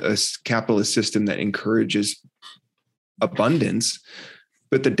a capitalist system that encourages abundance.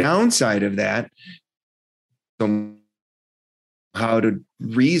 But the downside of that, how to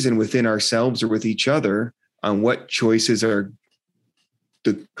reason within ourselves or with each other on what choices are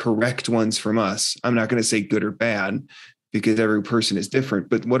the correct ones from us. I'm not going to say good or bad, because every person is different,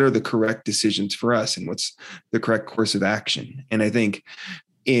 but what are the correct decisions for us, and what's the correct course of action? And I think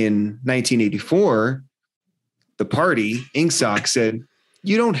in 1984, the party, INGSOC, said,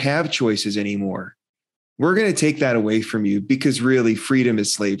 you don't have choices anymore. We're going to take that away from you, because really freedom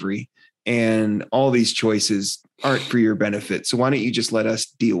is slavery, and all these choices aren't for your benefit. So why don't you just let us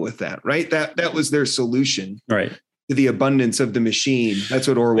deal with that? Right. That was their solution. Right. To the abundance of the machine. That's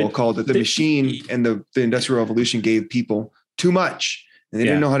what Orwell called it. The machine and the Industrial Revolution gave people too much, and they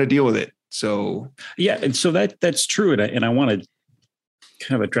didn't know how to deal with it. So and so that's true. And I want to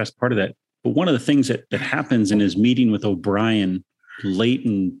kind of address part of that. But one of the things that happens in his meeting with O'Brien late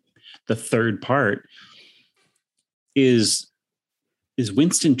in the third part is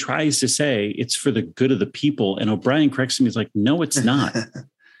Winston tries to say it's for the good of the people. And O'Brien corrects him. He's like, no, it's not.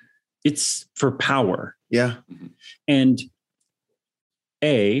 It's for power. Yeah. And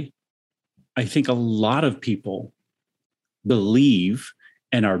I think a lot of people believe,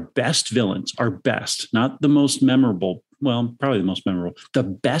 and our best villains, not the most memorable, well, probably the most memorable, the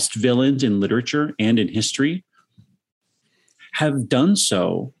best villains in literature and in history have done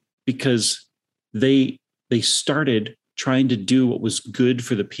so because they started trying to do what was good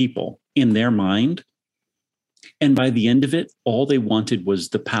for the people in their mind. And by the end of it, all they wanted was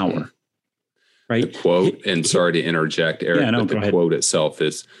the power. Right? The quote, and sorry to interject, Eric, but the quote itself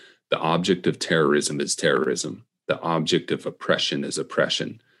is, the object of terrorism is terrorism. The object of oppression is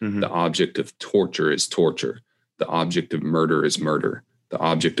oppression. The object of torture is torture. The object of murder is murder. The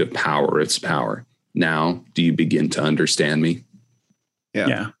object of power is power. Now, do you begin to understand me?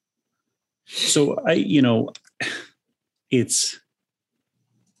 Yeah. So it's,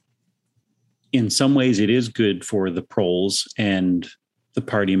 in some ways it is good for the proles and the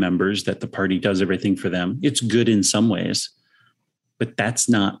party members that the party does everything for them. It's good in some ways, but that's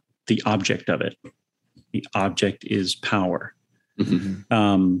not the object of it. The object is power.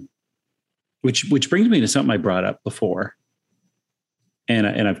 Which brings me to something I brought up before. And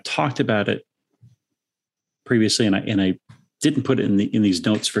I've talked about it previously, and I didn't put it in these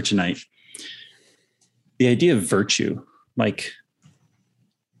notes for tonight. The idea of virtue, like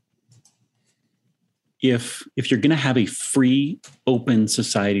if you're going to have a free, open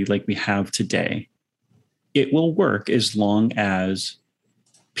society like we have today, it will work as long as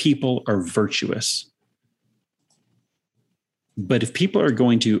people are virtuous. But if people are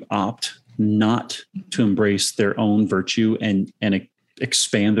going to opt not to embrace their own virtue and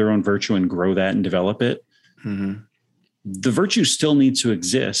expand their own virtue and grow that and develop it, the virtue still needs to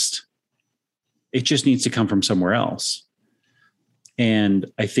exist. It just needs to come from somewhere else. And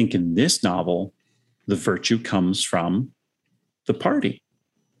I think in this novel, the virtue comes from the party.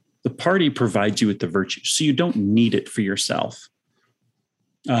 The party provides you with the virtue, so you don't need it for yourself.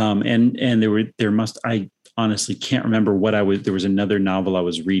 And I honestly can't remember there was another novel I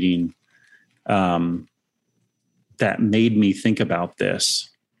was reading that made me think about this.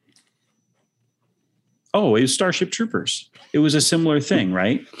 Oh, it was Starship Troopers. It was a similar thing,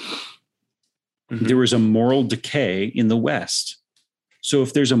 right? There was a moral decay in the West. So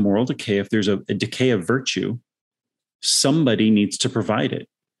if there's a moral decay, if there's a decay of virtue, somebody needs to provide it.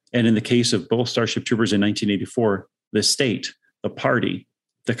 And in the case of both Starship Troopers in 1984, the state, the party,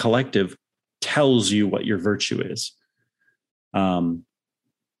 the collective tells you what your virtue is. And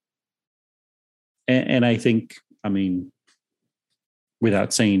I think,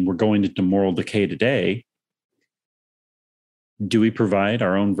 without saying we're going into moral decay today, do we provide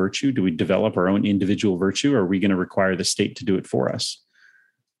our own virtue? Do we develop our own individual virtue? Or are we going to require the state to do it for us?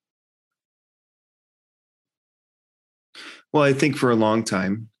 Well, I think for a long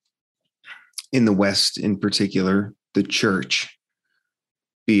time, in the West in particular, the church,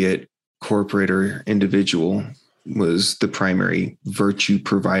 be it corporate or individual, was the primary virtue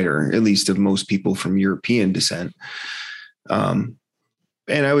provider, at least of most people from European descent. And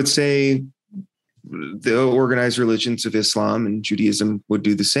I would say the organized religions of Islam and Judaism would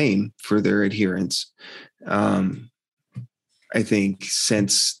do the same for their adherents. I think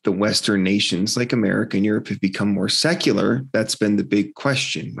since the Western nations like America and Europe have become more secular, that's been the big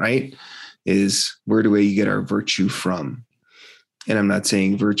question, right? Is where do we get our virtue from? And I'm not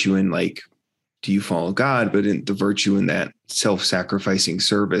saying virtue in like, do you follow God, but in the virtue in that self-sacrificing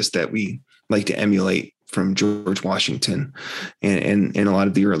service that we like to emulate from George Washington and a lot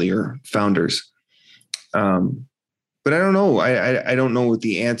of the earlier founders. But I don't know. I don't know what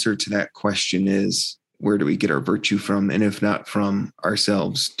the answer to that question is. Where do we get our virtue from? And if not from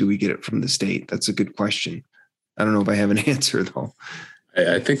ourselves, do we get it from the state? That's a good question. I don't know if I have an answer though.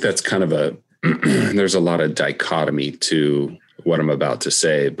 I think that's kind of there's a lot of dichotomy to what I'm about to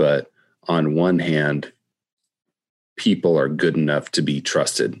say, but on one hand, people are good enough to be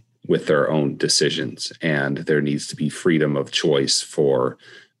trusted with their own decisions, and there needs to be freedom of choice for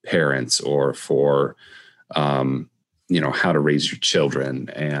parents or for, how to raise your children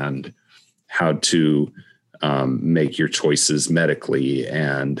and how to make your choices medically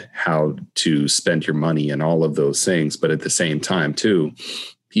and how to spend your money and all of those things. But at the same time, too,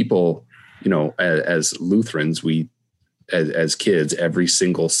 people, as Lutherans, as kids, every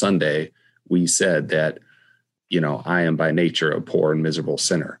single Sunday, we said that, I am by nature a poor and miserable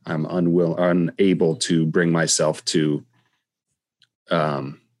sinner. I'm unable to bring myself to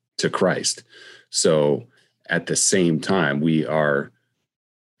to Christ. So at the same time, we are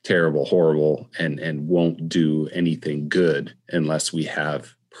terrible, horrible, and won't do anything good unless we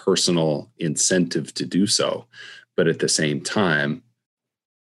have personal incentive to do so. But at the same time,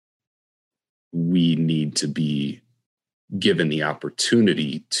 we need to be given the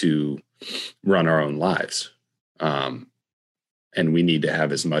opportunity to run our own lives. And we need to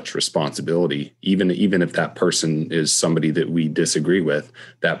have as much responsibility, even if that person is somebody that we disagree with,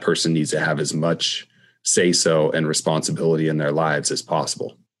 that person needs to have as much say so and responsibility in their lives as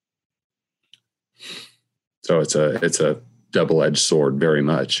possible. So it's a double-edged sword very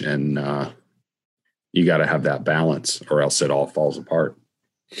much. And you got to have that balance or else it all falls apart.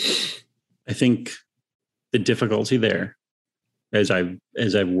 I think the difficulty there, as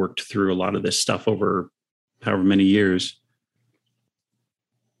I've worked through a lot of this stuff over however many years,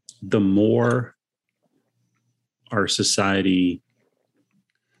 the more our society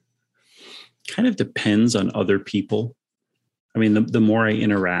kind of depends on other people. I mean, the more I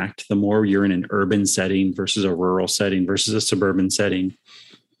interact, the more you're in an urban setting versus a rural setting versus a suburban setting,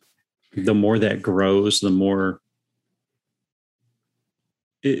 the more that grows, the more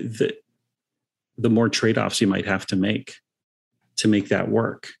the more trade-offs you might have to make that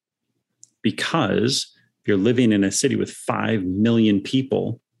work. Because if you're living in a city with 5 million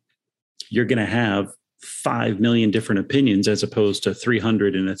people, you're going to have 5 million different opinions as opposed to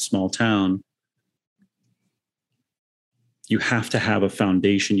 300 in a small town. You have to have a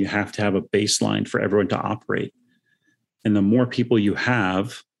foundation. You have to have a baseline for everyone to operate. And the more people you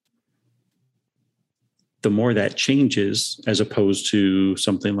have, the more that changes as opposed to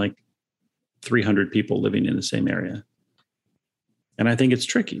something like 300 people living in the same area. And I think it's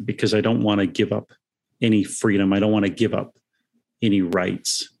tricky because I don't want to give up any freedom. I don't want to give up any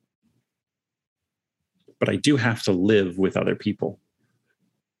rights. But I do have to live with other people.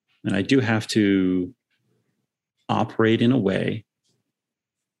 And I do have to operate in a way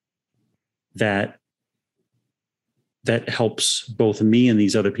that helps both me and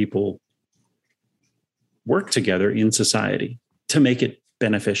these other people work together in society to make it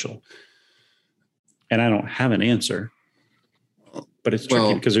beneficial. And I don't have an answer, but it's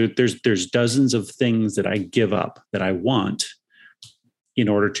tricky because there's dozens of things that I give up that I want in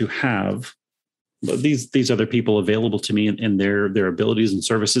order to have these other people available to me and their abilities and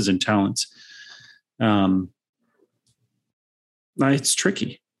services and talents. It's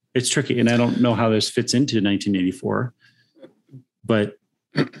tricky. It's tricky. And I don't know how this fits into 1984, but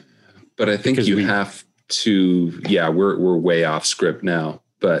I think you have to, we're way off script now,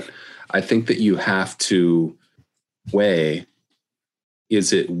 but I think that you have to weigh,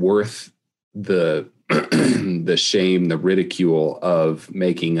 is it worth the the shame, the ridicule of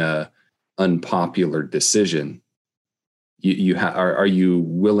making a unpopular decision? Are you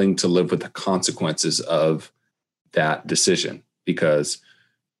willing to live with the consequences of that decision? Because,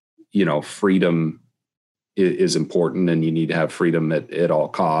 freedom is important and you need to have freedom at all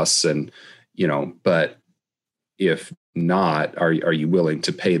costs. And, but if not, are you willing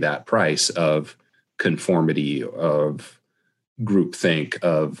to pay that price of conformity, of groupthink,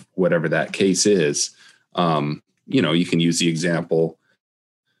 of whatever that case is? You can use the example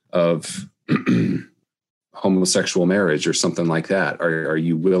of homosexual marriage or something like that. Are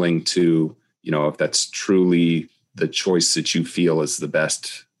you willing to, if that's truly the choice that you feel is the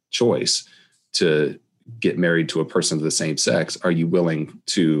best choice, to get married to a person of the same sex, are you willing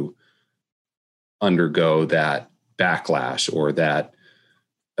to undergo that backlash or that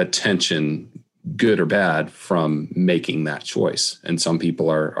attention, good or bad, from making that choice? And some people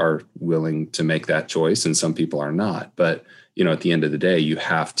are willing to make that choice and some people are not. But, at the end of the day, you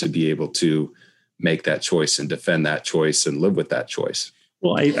have to be able to make that choice and defend that choice and live with that choice.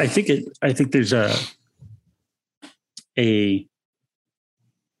 Well, I think there's not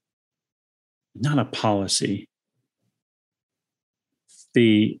a policy.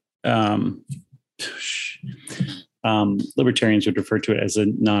 The libertarians would refer to it as a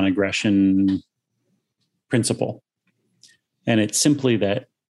non-aggression principle. And it's simply that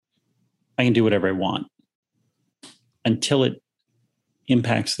I can do whatever I want until it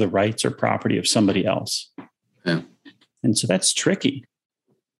impacts the rights or property of somebody else. Yeah. And so that's tricky.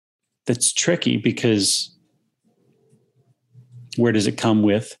 That's tricky because where does it come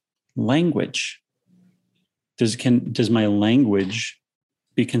with language? Does my language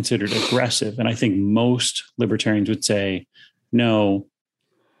be considered aggressive? And I think most libertarians would say, no,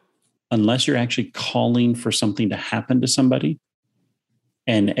 unless you're actually calling for something to happen to somebody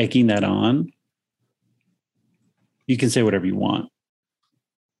and egging that on, you can say whatever you want.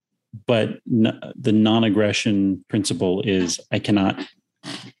 But the non-aggression principle is I cannot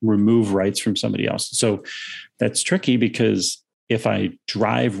remove rights from somebody else. So that's tricky because if I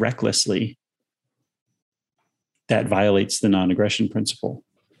drive recklessly, that violates the non-aggression principle.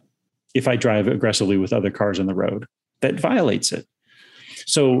 If I drive aggressively with other cars on the road, that violates it.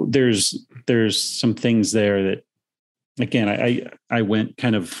 So there's some things there that, again, I went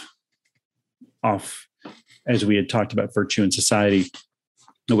kind of off as we had talked about virtue and society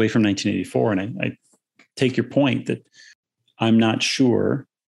away from 1984. And I take your point that I'm not sure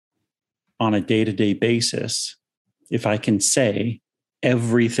on a day-to-day basis if I can say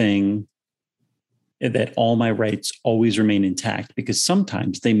everything, that all my rights always remain intact, because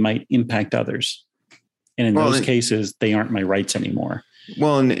sometimes they might impact others. And in those cases, they aren't my rights anymore.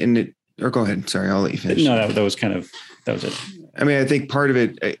 Well, or go ahead. Sorry, I'll let you finish. No, that was it. I mean, I think part of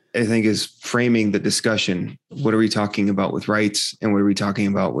it, I think, is framing the discussion. What are we talking about with rights, and what are we talking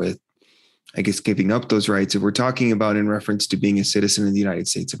about with, I guess, giving up those rights? If we're talking about in reference to being a citizen of the United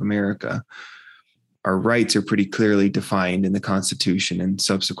States of America, our rights are pretty clearly defined in the Constitution and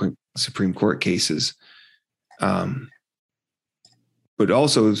subsequent Supreme Court cases. But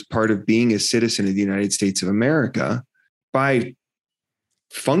also, as part of being a citizen of the United States of America, by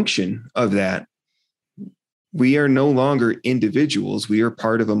function of that, we are no longer individuals. We are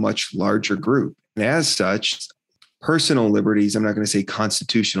part of a much larger group. And as such, personal liberties, I'm not going to say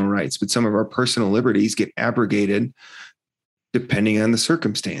constitutional rights, but some of our personal liberties get abrogated depending on the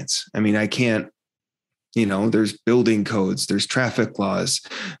circumstance. I mean, I can't, there's building codes, there's traffic laws,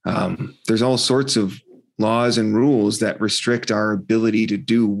 there's all sorts of laws and rules that restrict our ability to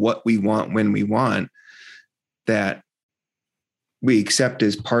do what we want when we want, that we accept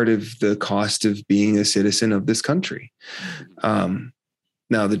as part of the cost of being a citizen of this country. Now,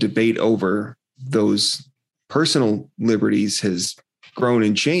 the debate over those personal liberties has grown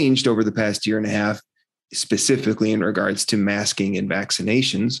and changed over the past year and a half, specifically in regards to masking and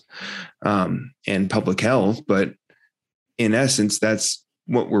vaccinations and public health. But in essence, that's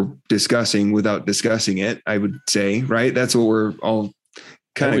what we're discussing without discussing it, I would say, right? That's what we're all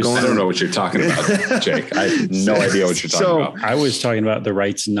kind of going. I don't know what you're talking about, Jake. I have no idea what you're talking about. I was talking about the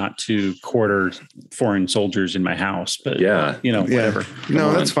rights not to quarter foreign soldiers in my house, but whatever.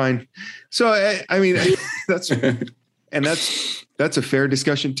 No, that's fine. So, I mean, that's a fair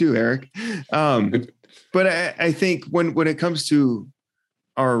discussion too, Eric. But I think when it comes to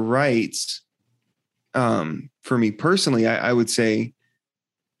our rights, for me personally, I would say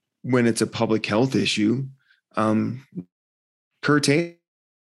when it's a public health issue, curtail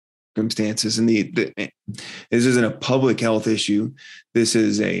circumstances, and this isn't a public health issue. This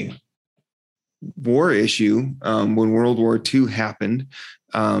is a war issue. When World War II happened,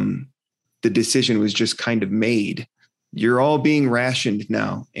 the decision was just kind of made. You're all being rationed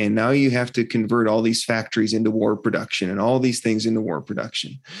now. And now you have to convert all these factories into war production and all these things into war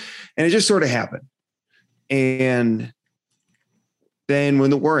production. And it just sort of happened. And then when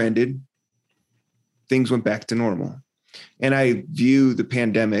the war ended, things went back to normal. And I view the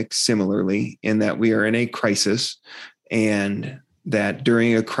pandemic similarly, in that we are in a crisis, and that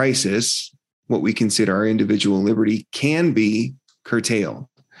during a crisis, what we consider our individual liberty can be curtailed.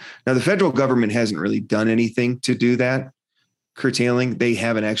 Now, the federal government hasn't really done anything to do that curtailing. They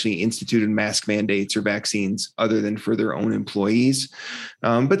haven't actually instituted mask mandates or vaccines other than for their own employees.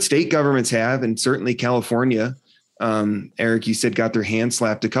 But state governments have, and certainly California, Eric, you said, got their hand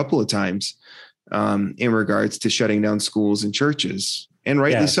slapped a couple of times in regards to shutting down schools and churches, and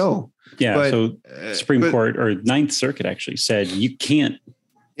rightly so. Yeah. But, so Supreme Court or Ninth Circuit actually said you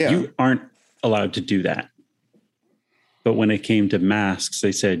aren't allowed to do that. But when it came to masks,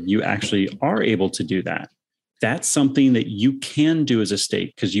 they said you actually are able to do that. That's something that you can do as a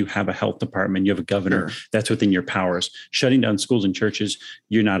state because you have a health department, you have a governor. Sure. That's within your powers. Shutting down schools and churches,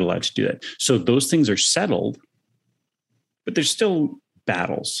 you're not allowed to do that. So those things are settled, but there's still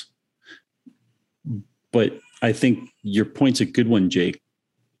battles. But I think your point's a good one, Jake.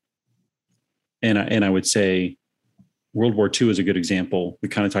 And I would say World War II is a good example. We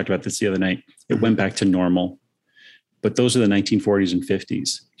kind of talked about this the other night. It went back to normal. But those are the 1940s and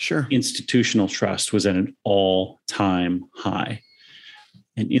 50s. Sure. Institutional trust was at an all-time high.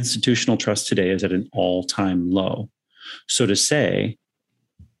 And institutional trust today is at an all-time low. So to say,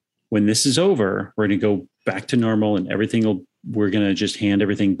 when this is over, we're going to go back to normal and we're going to just hand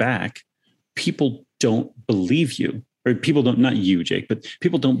everything back. People don't believe you. Or people don't, not you, Jake, but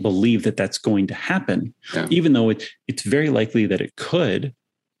people don't believe that that's going to happen, even though it's very likely that it could.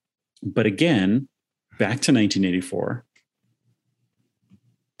 But again, back to 1984,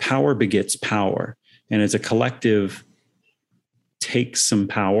 power begets power. And as a collective takes some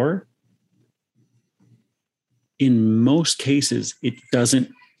power, in most cases,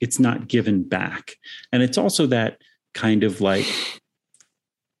 it's not given back. And it's also that kind of like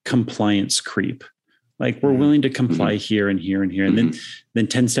compliance creep. Like we're willing to comply here and here and here. And then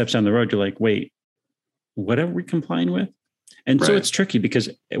 10 steps down the road, you're like, wait, what are we complying with? And so it's tricky because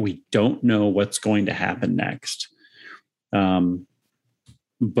we don't know what's going to happen next.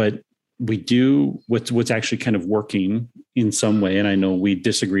 But we do what's actually kind of working in some way. And I know we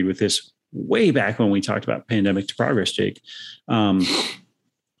disagreed with this way back when we talked about pandemic to progress, Jake,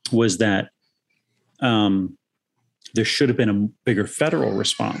 was that there should have been a bigger federal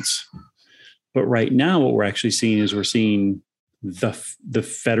response. But right now, what we're actually seeing is we're seeing the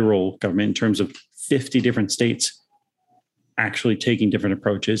federal government in terms of 50 different states actually taking different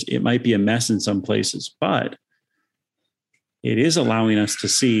approaches. It might be a mess in some places, but it is allowing us to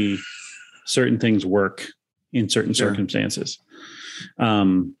see certain things work in certain circumstances.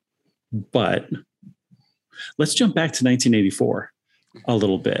 But let's jump back to 1984 a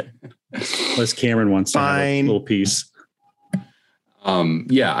little bit. Unless Cameron wants to have a little piece.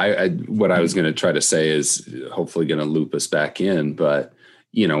 What I was going to try to say is hopefully going to loop us back in, but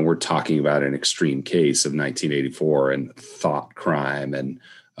we're talking about an extreme case of 1984 and thought crime and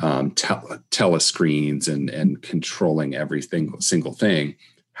telescreens and controlling every single thing.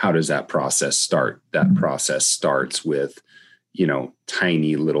 How does that process start? That process starts with,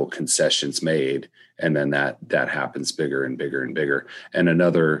 tiny little concessions made, and then that happens bigger and bigger and bigger. And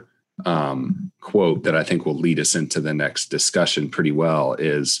another quote that I think will lead us into the next discussion pretty well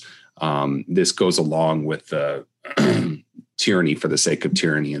is this goes along with the tyranny for the sake of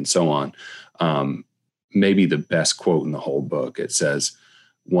tyranny and so on. Maybe the best quote in the whole book. It says,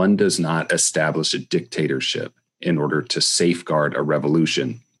 "One does not establish a dictatorship in order to safeguard a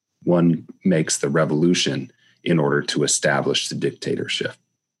revolution. One makes the revolution in order to establish the dictatorship."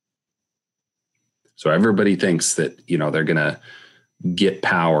 So everybody thinks that, they're going to get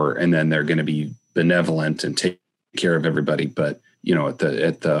power and then they're going to be benevolent and take care of everybody. But,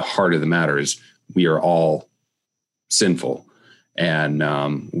 at the heart of the matter is we are all sinful, and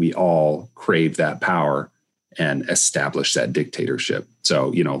we all crave that power and establish that dictatorship.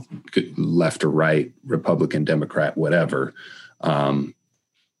 So, left or right, Republican, Democrat, whatever,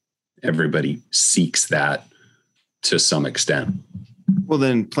 everybody seeks that to some extent. Well,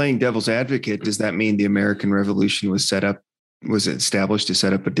 then, playing devil's advocate, does that mean the American Revolution was established to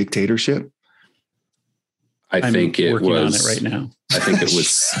set up a dictatorship? I think it was on it right now. I think it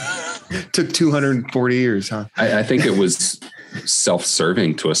was took 240 years, huh? I think it was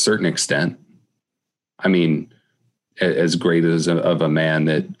self-serving to a certain extent. I mean, as great as of a man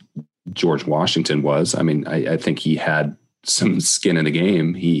that George Washington was, I think he had some skin in the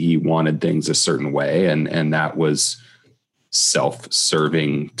game. He wanted things a certain way, and that was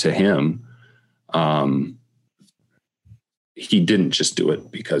self-serving to him. He didn't just do it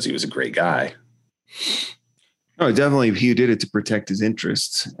because he was a great guy. Oh, definitely. He did it to protect his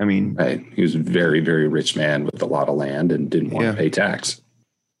interests. Right. He was a very, very rich man with a lot of land and didn't want to pay tax.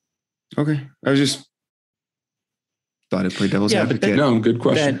 Okay. I was just thought I'd play devil's advocate. No, good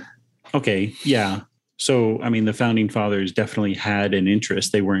question. Okay. Yeah. So, the founding fathers definitely had an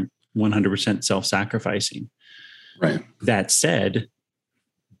interest. They weren't 100% self-sacrificing. Right. That said,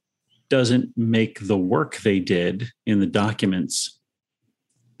 doesn't make the work they did in the documents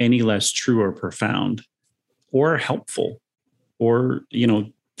any less true or profound or helpful, or,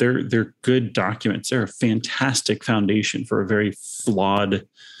 they're good documents. They're a fantastic foundation for a very flawed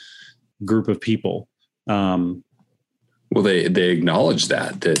group of people. Well, they acknowledge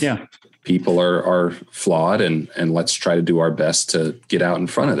that people are flawed, and let's try to do our best to get out in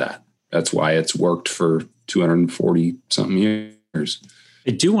front of that. That's why it's worked for 240 something years.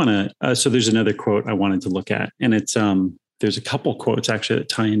 I do want to, so there's another quote I wanted to look at, and it's, there's a couple quotes actually that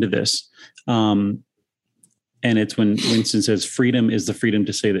tie into this. And it's when Winston says, "Freedom is the freedom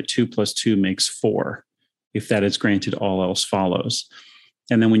to say that 2 + 2 makes 4. If that is granted, all else follows."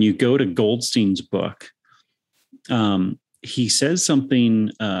 And then when you go to Goldstein's book, he says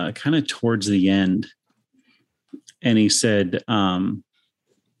something kind of towards the end. And he said, in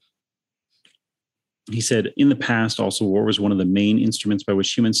the past, also, war was one of the main instruments by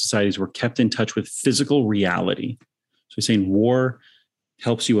which human societies were kept in touch with physical reality. So he's saying war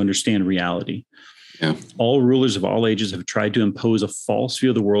helps you understand reality. Yeah. All rulers of all ages have tried to impose a false view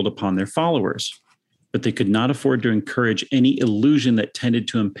of the world upon their followers, but they could not afford to encourage any illusion that tended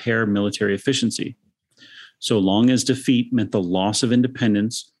to impair military efficiency. So long as defeat meant the loss of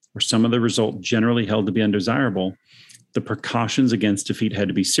independence or some other result generally held to be undesirable, the precautions against defeat had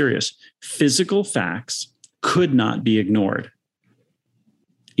to be serious. Physical facts could not be ignored.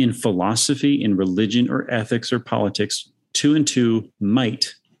 In philosophy, in religion or ethics or politics, 2 and 2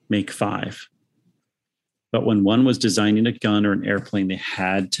 might make 5. But when one was designing a gun or an airplane, they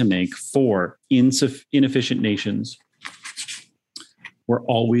had to make 4. Inefficient nations were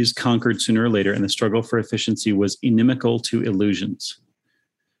always conquered sooner or later, and the struggle for efficiency was inimical to illusions.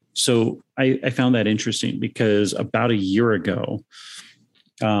 So I found that interesting because about a year ago,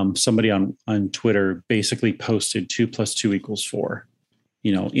 somebody on Twitter basically posted 2 + 2 = 4,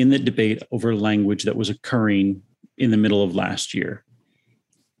 in the debate over language that was occurring in the middle of last year.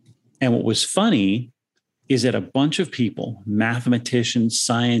 And what was funny is that a bunch of people, mathematicians,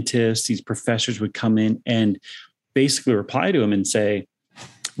 scientists, these professors would come in and basically reply to him and say,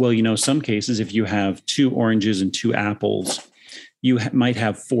 well, some cases, if you have 2 oranges and 2 apples, you might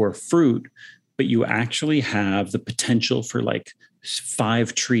have 4 fruit, but you actually have the potential for like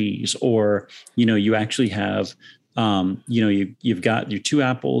 5 trees, or, you actually have, you've got your 2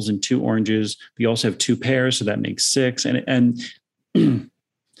 apples and 2 oranges, but you also have 2 pears. So that makes 6. And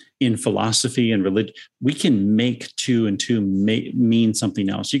in philosophy and religion, we can make 2 and 2 mean something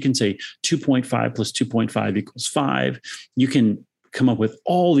else. You can say 2.5 + 2.5 = 5. You can come up with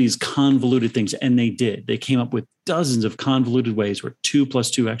all these convoluted things. And they did. They came up with dozens of convoluted ways where 2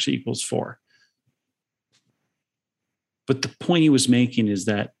 + 2 actually equals 4. But the point he was making is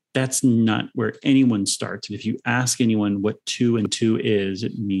that that's not where anyone starts. And if you ask anyone what 2 and 2 is,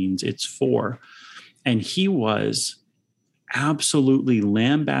 it means it's 4. And he was absolutely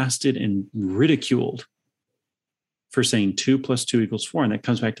lambasted and ridiculed for saying 2 + 2 = 4. And that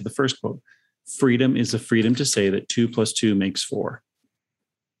comes back to the first quote. Freedom is the freedom to say that 2 + 2 makes 4.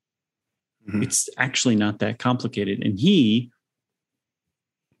 Mm-hmm. It's actually not that complicated. And he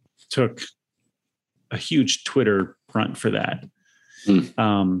took a huge Twitter brunt for that.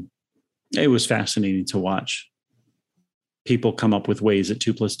 It was fascinating to watch people come up with ways that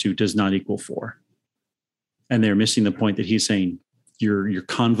 2 + 2 does not equal 4. And they're missing the point that he's saying you're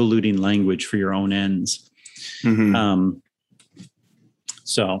convoluting language for your own ends. Mm-hmm.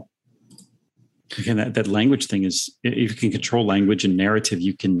 So again, that language thing is, if you can control language and narrative,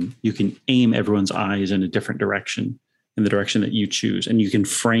 you can aim everyone's eyes in a different direction, in the direction that you choose. And you can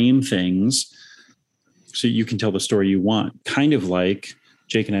frame things so you can tell the story you want. Kind of like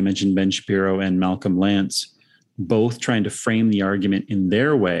Jake and I mentioned Ben Shapiro and Malcolm Lance, both trying to frame the argument in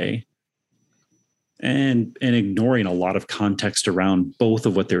their way and ignoring a lot of context around both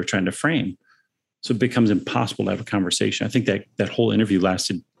of what they were trying to frame. So it becomes impossible to have a conversation. I think that whole interview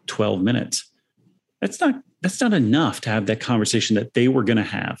lasted 12 minutes. That's not enough to have that conversation that they were going to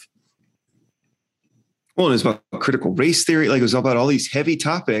have. Well, it was about critical race theory. Like, it was about all these heavy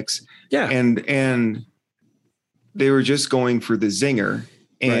topics. Yeah. And they were just going for the zinger.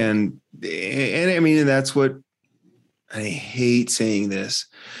 And I mean, and that's what, I hate saying this,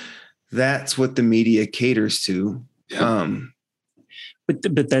 that's what the media caters to. Yeah. But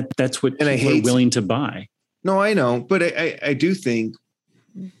that's what people are willing to buy. No, I know, but I do think,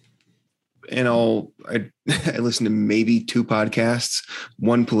 and I listen to maybe 2 podcasts,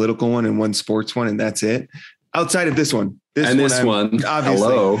 one political one and one sports one, and that's it. Outside of this one, obviously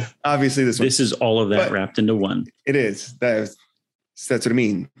this one. This is all of that wrapped into one. It is. That's what I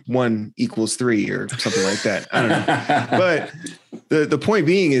mean. 1 = 3 or something like that. I don't know. But the point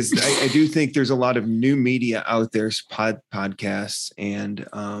being is, I do think there's a lot of new media out there, podcasts and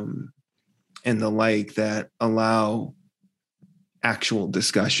the like, that allow actual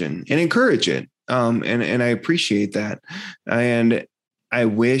discussion and encourage it. And I appreciate that. And I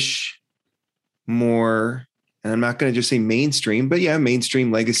wish more, and I'm not going to just say mainstream, but yeah,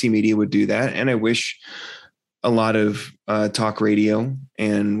 mainstream legacy media would do that. And I wish a lot of talk radio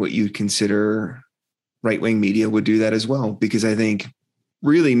and what you'd consider right-wing media would do that as well, because I think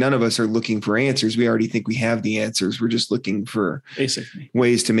really none of us are looking for answers. We already think we have the answers. We're just looking for basically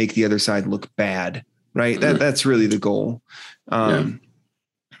ways to make the other side look bad. Right. That's really the goal.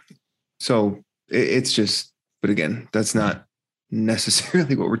 So it's just, but again, that's not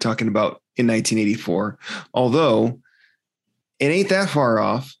necessarily what we're talking about in 1984, although it ain't that far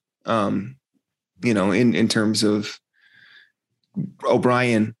off. In terms of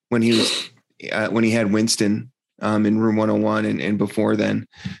O'Brien, when he had Winston in room 101 and before then,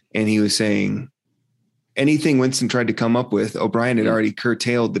 and he was saying anything Winston tried to come up with, O'Brien had already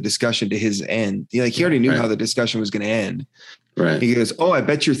curtailed the discussion to his end. He already knew how the discussion was going to end. Right. He goes, "Oh, I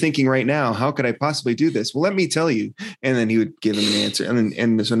bet you're thinking right now, how could I possibly do this? Well, let me tell you." And then he would give him an answer.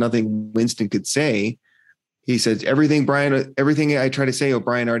 And so nothing Winston could say. He said, everything I try to say,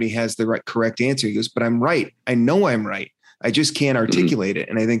 O'Brien already has the correct answer. He goes, "But I'm right. I know I'm right. I just can't articulate it."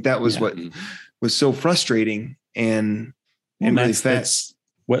 And I think that was what was so frustrating and really that's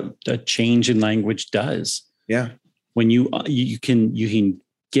what a change in language does. Yeah. When you can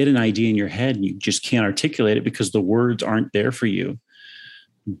get an idea in your head and you just can't articulate it because the words aren't there for you.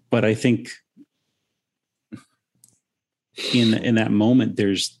 But I think in that moment,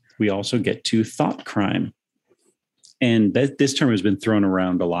 we also get to thought crime. And this term has been thrown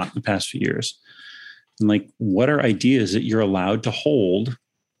around a lot in the past few years. And like, what are ideas that you're allowed to hold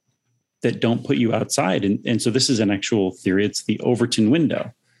that don't put you outside? And so this is an actual theory. It's the Overton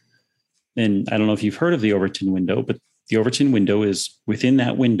window. And I don't know if you've heard of the Overton window, but the Overton window is, within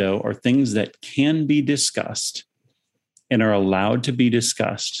that window are things that can be discussed and are allowed to be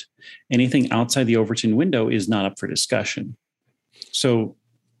discussed. Anything outside the Overton window is not up for discussion. So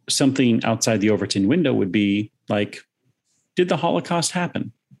something outside the Overton window would be like, did the Holocaust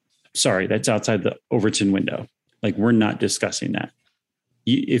happen? Sorry, that's outside the Overton window. Like, we're not discussing that.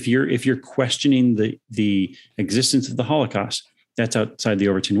 If you're questioning the existence of the Holocaust, that's outside the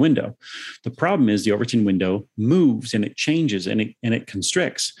Overton window. The problem is the Overton window moves and it changes and it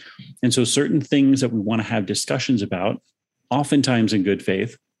constricts. And so certain things that we want to have discussions about, oftentimes in good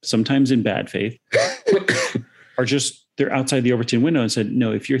faith, sometimes in bad faith, they're outside the Overton window, and said,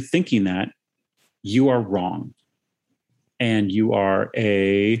 no, if you're thinking that, you are wrong. And you are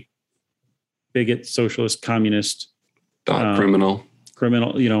a bigot, socialist, communist, thought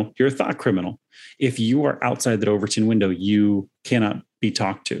criminal, you're a thought criminal. If you are outside that Overton window, you cannot be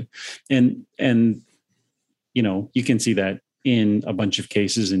talked to. And you can see that in a bunch of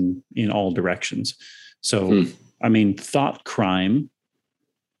cases in all directions. So, I mean, thought crime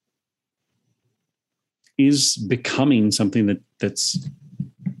is becoming something that's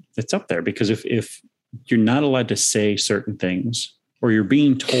up there, because if you're not allowed to say certain things, or you're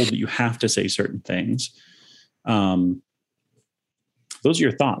being told that you have to say certain things, those are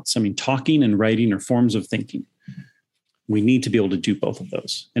your thoughts. I mean, talking and writing are forms of thinking. We need to be able to do both of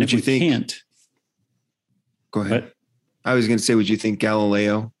those. And if we can't, go ahead. I was going to say, would you think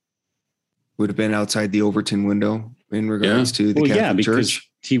Galileo would have been outside the Overton window in regards to the Catholic Church?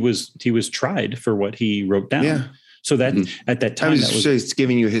 He was tried for what he wrote down. Yeah. So that at that time, I was just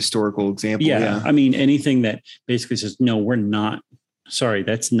giving you a historical example. Yeah. I mean, anything that basically says, no, we're not, sorry,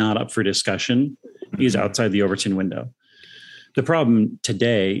 that's not up for discussion, is outside the Overton window. The problem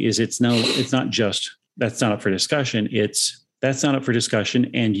today is it's not just that's not up for discussion. It's that's not up for discussion.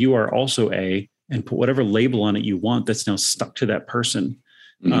 And you are also and put whatever label on it you want that's now stuck to that person.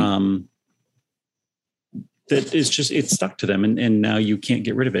 That is just, it's stuck to them. And now you can't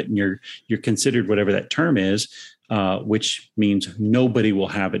get rid of it. And you're considered whatever that term is, which means nobody will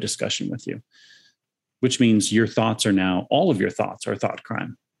have a discussion with you, which means your thoughts are now, all of your thoughts are thought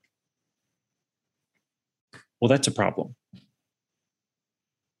crime. Well, that's a problem.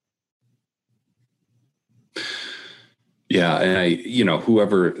 Yeah. And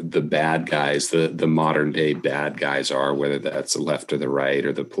whoever the bad guys, the modern day bad guys are, whether that's the left or the right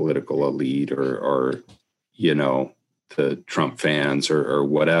or the political elite or the Trump fans or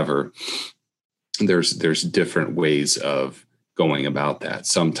whatever, there's different ways of going about that.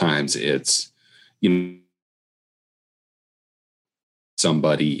 Sometimes it's,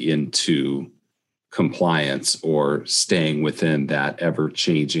 somebody into compliance or staying within that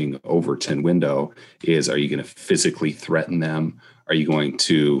ever-changing Overton window is, are you going to physically threaten them? Are you going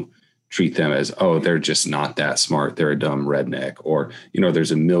to treat them as, oh, they're just not that smart, they're a dumb redneck? Or,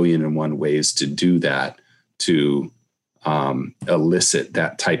 there's a million and one ways to do that, to elicit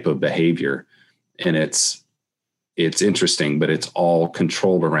that type of behavior. And it's interesting, but it's all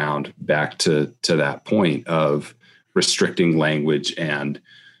controlled around back to that point of restricting language and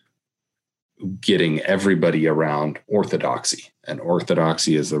getting everybody around orthodoxy. And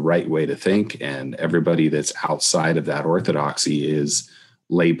orthodoxy is the right way to think. And everybody that's outside of that orthodoxy is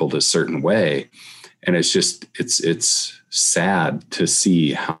labeled a certain way. And it's just, it's sad to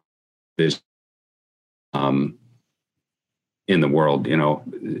see how this, in the world,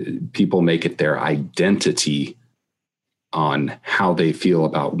 people make it their identity on how they feel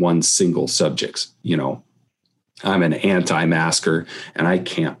about one single subject. I'm an anti-masker and I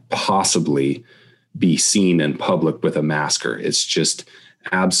can't possibly be seen in public with a masker. It's just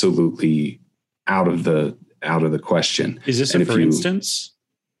absolutely out of the question. Is this for instance?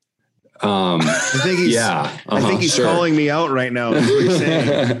 I think he's, I think he's calling me out right now. That's what he's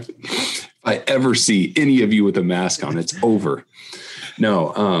saying. If I ever see any of you with a mask on, it's over.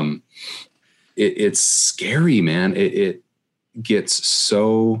 No, it's scary, man. It gets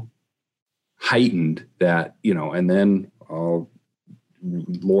so heightened that, and then,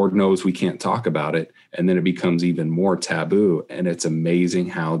 Lord knows we can't talk about it. And then it becomes even more taboo. And it's amazing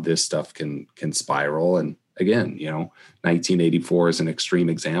how this stuff can spiral. And again, 1984 is an extreme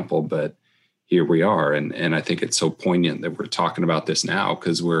example, but here we are. And I think it's so poignant that we're talking about this now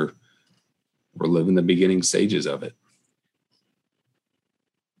because we're living the beginning stages of it.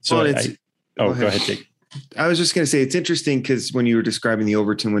 So go ahead, Jake. I was just going to say, it's interesting because when you were describing the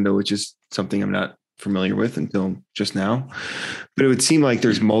Overton window, which is something I'm not familiar with until just now, but it would seem like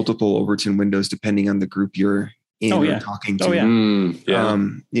there's multiple Overton windows depending on the group you're in or talking to.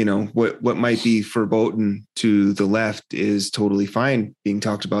 What might be verboten to the left is totally fine being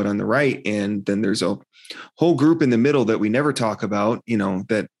talked about on the right. And then there's a whole group in the middle that we never talk about,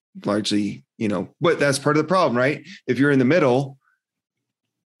 that largely, but that's part of the problem, right? If you're in the middle,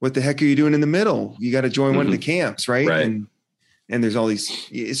 what the heck are you doing in the middle? You got to join one of the camps, right? And there's all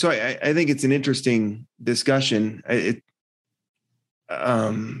these. So I think it's an interesting discussion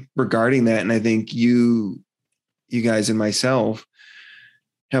regarding that. And I think you guys and myself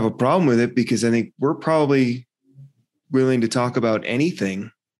have a problem with it because I think we're probably willing to talk about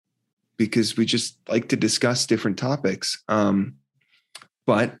anything because we just like to discuss different topics.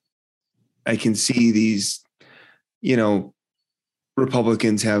 But I can see these,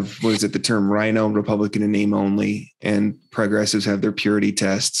 Republicans have, the term rhino, Republican in name only, and progressives have their purity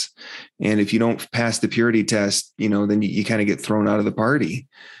tests. And if you don't pass the purity test, then you kind of get thrown out of the party.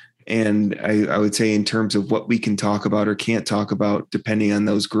 And I would say in terms of what we can talk about or can't talk about, depending on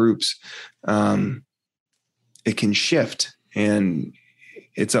those groups, it can shift. And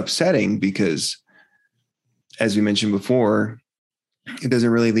it's upsetting because, as we mentioned before, it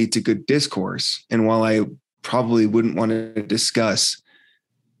doesn't really lead to good discourse. And while I probably wouldn't want to discuss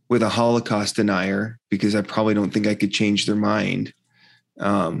with a Holocaust denier, because I probably don't think I could change their mind.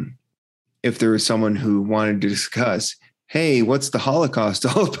 If there was someone who wanted to discuss, hey, what's the Holocaust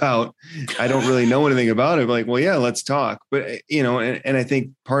all about? I don't really know anything about it. Like, well, yeah, let's talk. But, and I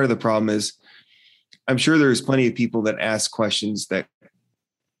think part of the problem is I'm sure there's plenty of people that ask questions that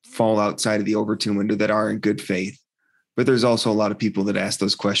fall outside of the Overton window that are in good faith. But there's also a lot of people that ask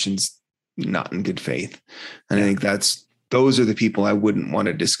those questions not in good faith. And I think those are the people I wouldn't want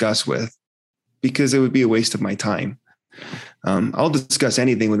to discuss with because it would be a waste of my time. I'll discuss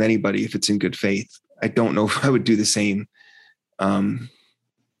anything with anybody if it's in good faith. I don't know if I would do the same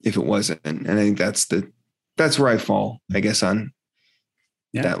if it wasn't. And I think that's where I fall, I guess, on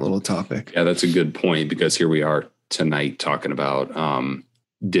that little topic. Yeah, that's a good point because here we are tonight talking about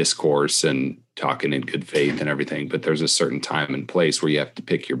discourse and talking in good faith and everything, but there's a certain time and place where you have to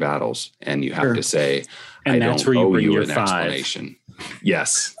pick your battles and you have to say, and that's where you bring your 5 explanation.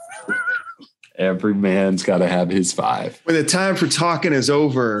 Yes. Every man's got to have his 5. When the time for talking is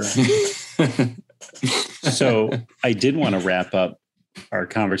over. So I did want to wrap up our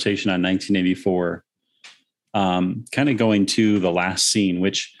conversation on 1984, kind of going to the last scene,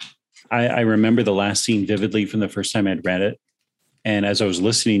 which I remember the last scene vividly from the first time I'd read it. And as I was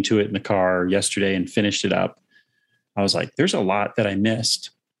listening to it in the car yesterday and finished it up, I was like, there's a lot that I missed.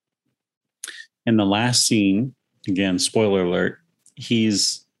 And the last scene, again, spoiler alert,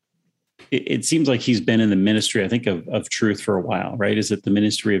 it seems like he's been in the ministry, I think, of truth for a while, right? Is it the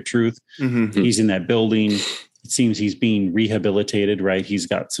ministry of truth? Mm-hmm. He's in that building. It seems he's being rehabilitated, right? He's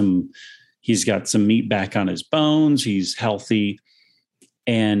got some meat back on his bones. He's healthy.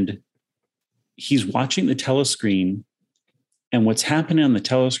 And he's watching the telescreen. And what's happening on the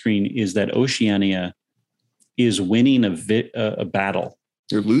telescreen is that Oceania is winning a battle.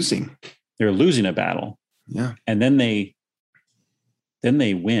 They're losing a battle. Yeah. And then they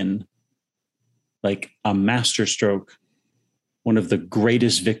win like a masterstroke, one of the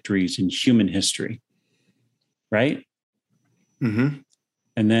greatest victories in human history. Right. Mm-hmm.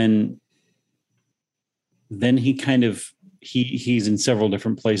 And then he kind of, he's in several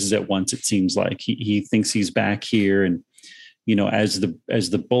different places at once. It seems like he thinks he's back here. And, as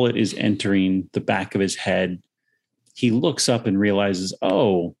the bullet is entering the back of his head, he looks up and realizes,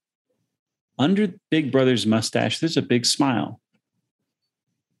 oh, under Big Brother's mustache, there's a big smile.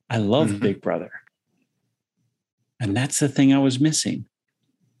 I love Big Brother. And that's the thing I was missing.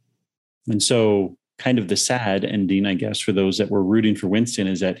 And so kind of the sad ending, I guess, for those that were rooting for Winston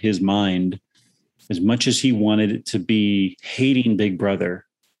is that his mind, as much as he wanted it to be hating Big Brother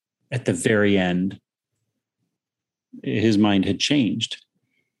at the very end, his mind had changed.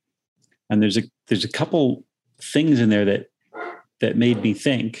 And there's a couple things in there that made me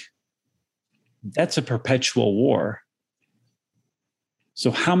think that's a perpetual war.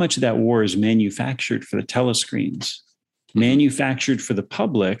 So how much of that war is manufactured for the telescreens, manufactured for the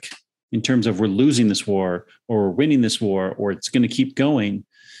public in terms of we're losing this war or we're winning this war or it's going to keep going.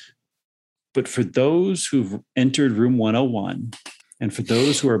 But for those who've entered room 101 and for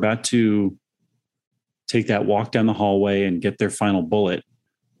those who are about to take that walk down the hallway and get their final bullet.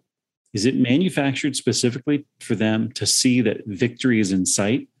 Is it manufactured specifically for them to see that victory is in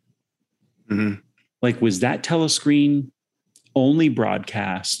sight? Mm-hmm. Like, was that telescreen only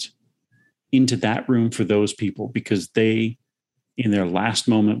broadcast into that room for those people because they, in their last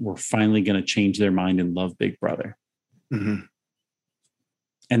moment, were finally going to change their mind and love Big Brother? Mm-hmm.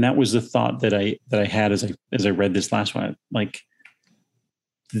 And that was the thought that I had as I read this last one. Like,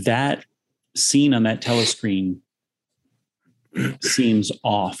 that scene on that telescreen seems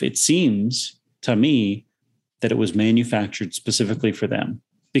off. It seems to me that it was manufactured specifically for them,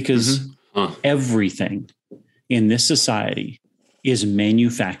 because everything in this society is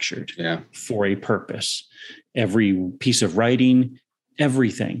manufactured for a purpose. Every piece of writing,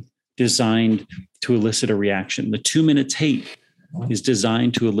 everything designed to elicit a reaction. The 2 minutes hate is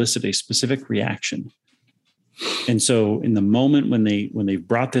designed to elicit a specific reaction. And so in the moment when they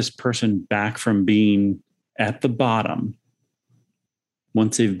brought this person back from being at the bottom,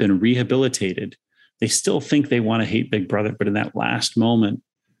 once they've been rehabilitated, they still think they want to hate Big Brother. But in that last moment,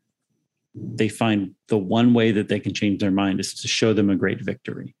 they find the one way that they can change their mind is to show them a great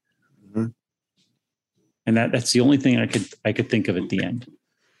victory. Mm-hmm. And that's the only thing I could think of at the end.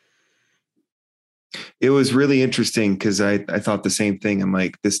 It was really interesting because I thought the same thing. I'm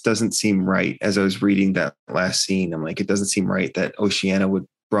like, this doesn't seem right. As I was reading that last scene, I'm like, it doesn't seem right that Oceania would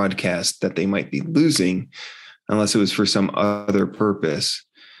broadcast that they might be losing unless it was for some other purpose.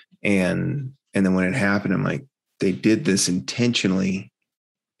 And then when it happened, I'm like, they did this intentionally.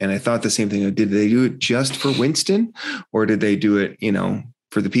 And I thought the same thing. Did they do it just for Winston, or did they do it,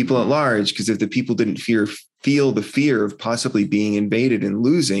 for the people at large? Because if the people didn't feel the fear of possibly being invaded and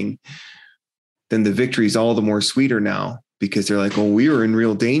losing, then the victory is all the more sweeter now, because they're like, we were in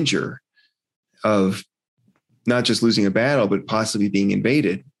real danger of not just losing a battle, but possibly being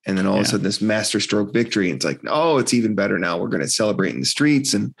invaded. And then all of a sudden this masterstroke victory. And it's like, it's even better now. We're going to celebrate in the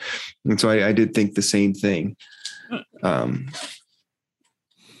streets. And so I did think the same thing. And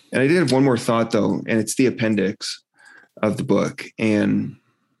I did have one more thought though, and it's the appendix of the book. And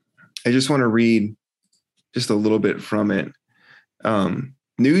I just want to read just a little bit from it.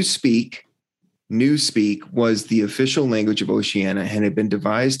 Newspeak was the official language of Oceania and had been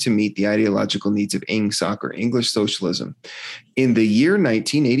devised to meet the ideological needs of Ingsoc, or English socialism. In the year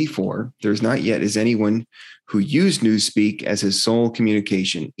 1984, there's not yet is anyone who used Newspeak as his sole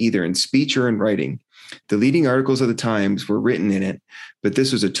communication, either in speech or in writing. The leading articles of the Times were written in it, but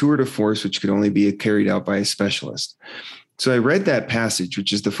this was a tour de force which could only be carried out by a specialist. So I read that passage,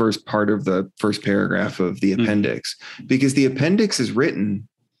 which is the first part of the first paragraph of the appendix, because the appendix is written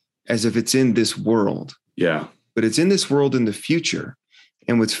as if it's in this world. Yeah. But it's in this world in the future.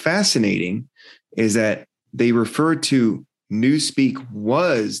 And what's fascinating is that they refer to Newspeak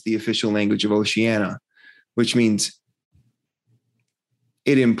was the official language of Oceania, which means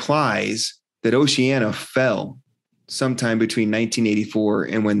it implies that Oceania fell sometime between 1984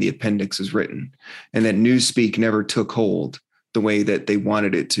 and when the appendix was written, and that Newspeak never took hold the way that they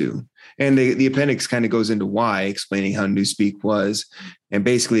wanted it to. And the appendix kind of goes into why, explaining how Newspeak was. And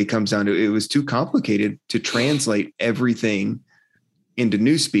basically it comes down to, it was too complicated to translate everything into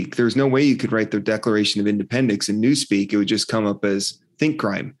Newspeak. There's no way you could write the Declaration of Independence in Newspeak. It would just come up as think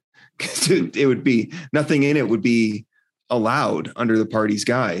crime. It would be, nothing in it would be allowed under the party's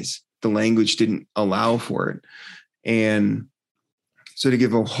guise. The language didn't allow for it. And so to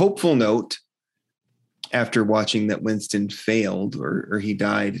give a hopeful note, after watching that Winston failed or he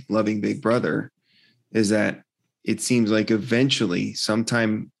died loving Big Brother, is that it seems like eventually,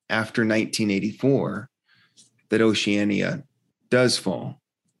 sometime after 1984, that Oceania does fall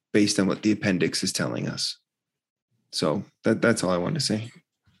based on what the appendix is telling us. So that's all I wanted to say.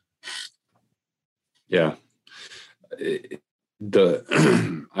 Yeah.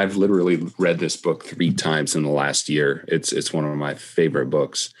 I've literally read this book 3 times in the last year. It's one of my favorite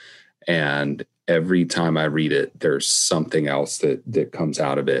books. And every time I read it, there's something else that comes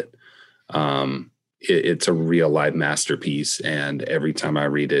out of it. It's a real live masterpiece. And every time I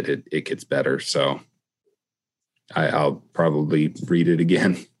read it, it gets better. So I'll probably read it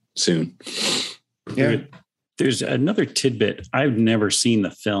again soon. Yeah. There's another tidbit. I've never seen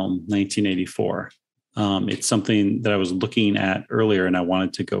the film 1984. It's something that I was looking at earlier and I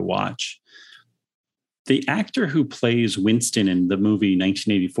wanted to go watch. The actor who plays Winston in the movie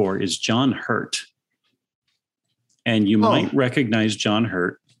 1984 is John Hurt. And you might recognize John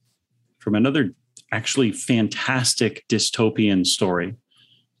Hurt from another actually fantastic dystopian story.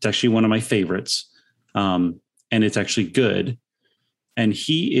 It's actually one of my favorites. And it's actually good. And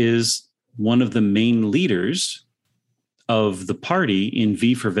he is one of the main leaders of the party in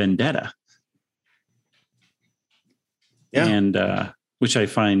V for Vendetta. Yeah. and which I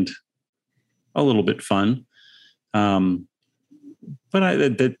find a little bit fun. But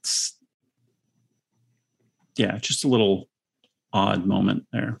that's just a little odd moment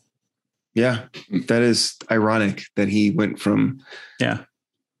there. Yeah, that is ironic that he went from the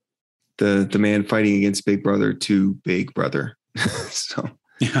man fighting against Big Brother to Big Brother. So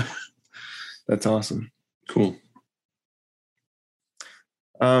yeah, that's awesome. Cool.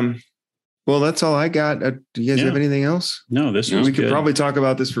 Well, that's all I got. Do you guys have anything else? No, this was we could good. probably talk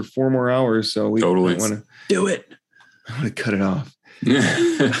about this for 4 more hours. So we Totally want to do it. I want to cut it off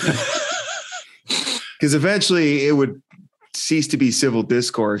because eventually it would cease to be civil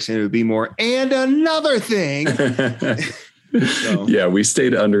discourse and it would be more and another thing. So. Yeah, we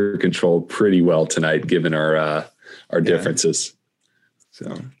stayed under control pretty well tonight, given our differences.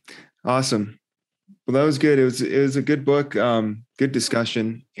 So awesome. Well, that was good. It was a good book, good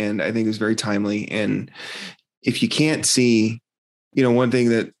discussion, and I think it was very timely. And if you can't see, one thing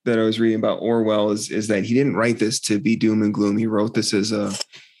that I was reading about Orwell is that he didn't write this to be doom and gloom. He wrote this as a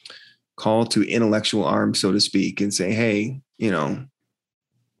call to intellectual arms, so to speak, and say, hey,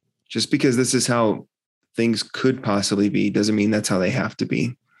 just because this is how things could possibly be doesn't mean that's how they have to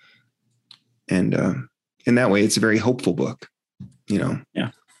be. And in that way, it's a very hopeful book,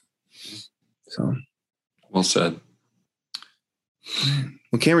 Yeah. So well said.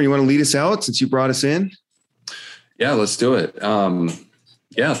 Well, Cameron, you want to lead us out since you brought us in? Yeah, let's do it.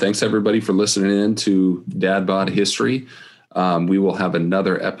 Thanks everybody for listening in to Dad Bod History. We will have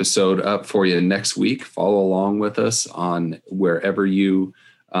another episode up for you next week. Follow along with us on wherever you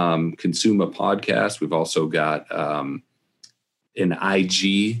consume a podcast. We've also got an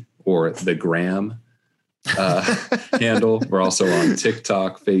IG or the Gram handle. We're also on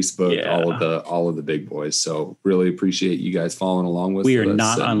TikTok, Facebook, all of the big boys. So really appreciate you guys following along with us. We are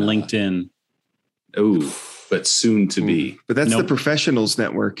not on LinkedIn. But soon to be. But that's the professionals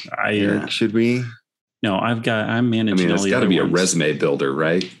network. Eric, should we? No, I'm managing. It's got to be a resume builder,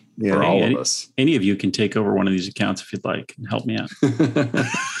 right? Yeah. For all of us. Any of you can take over one of these accounts if you'd like and help me out.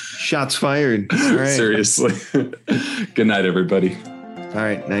 Shots fired. All right. Seriously. Good night, everybody. All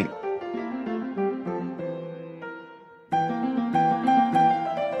right. Night.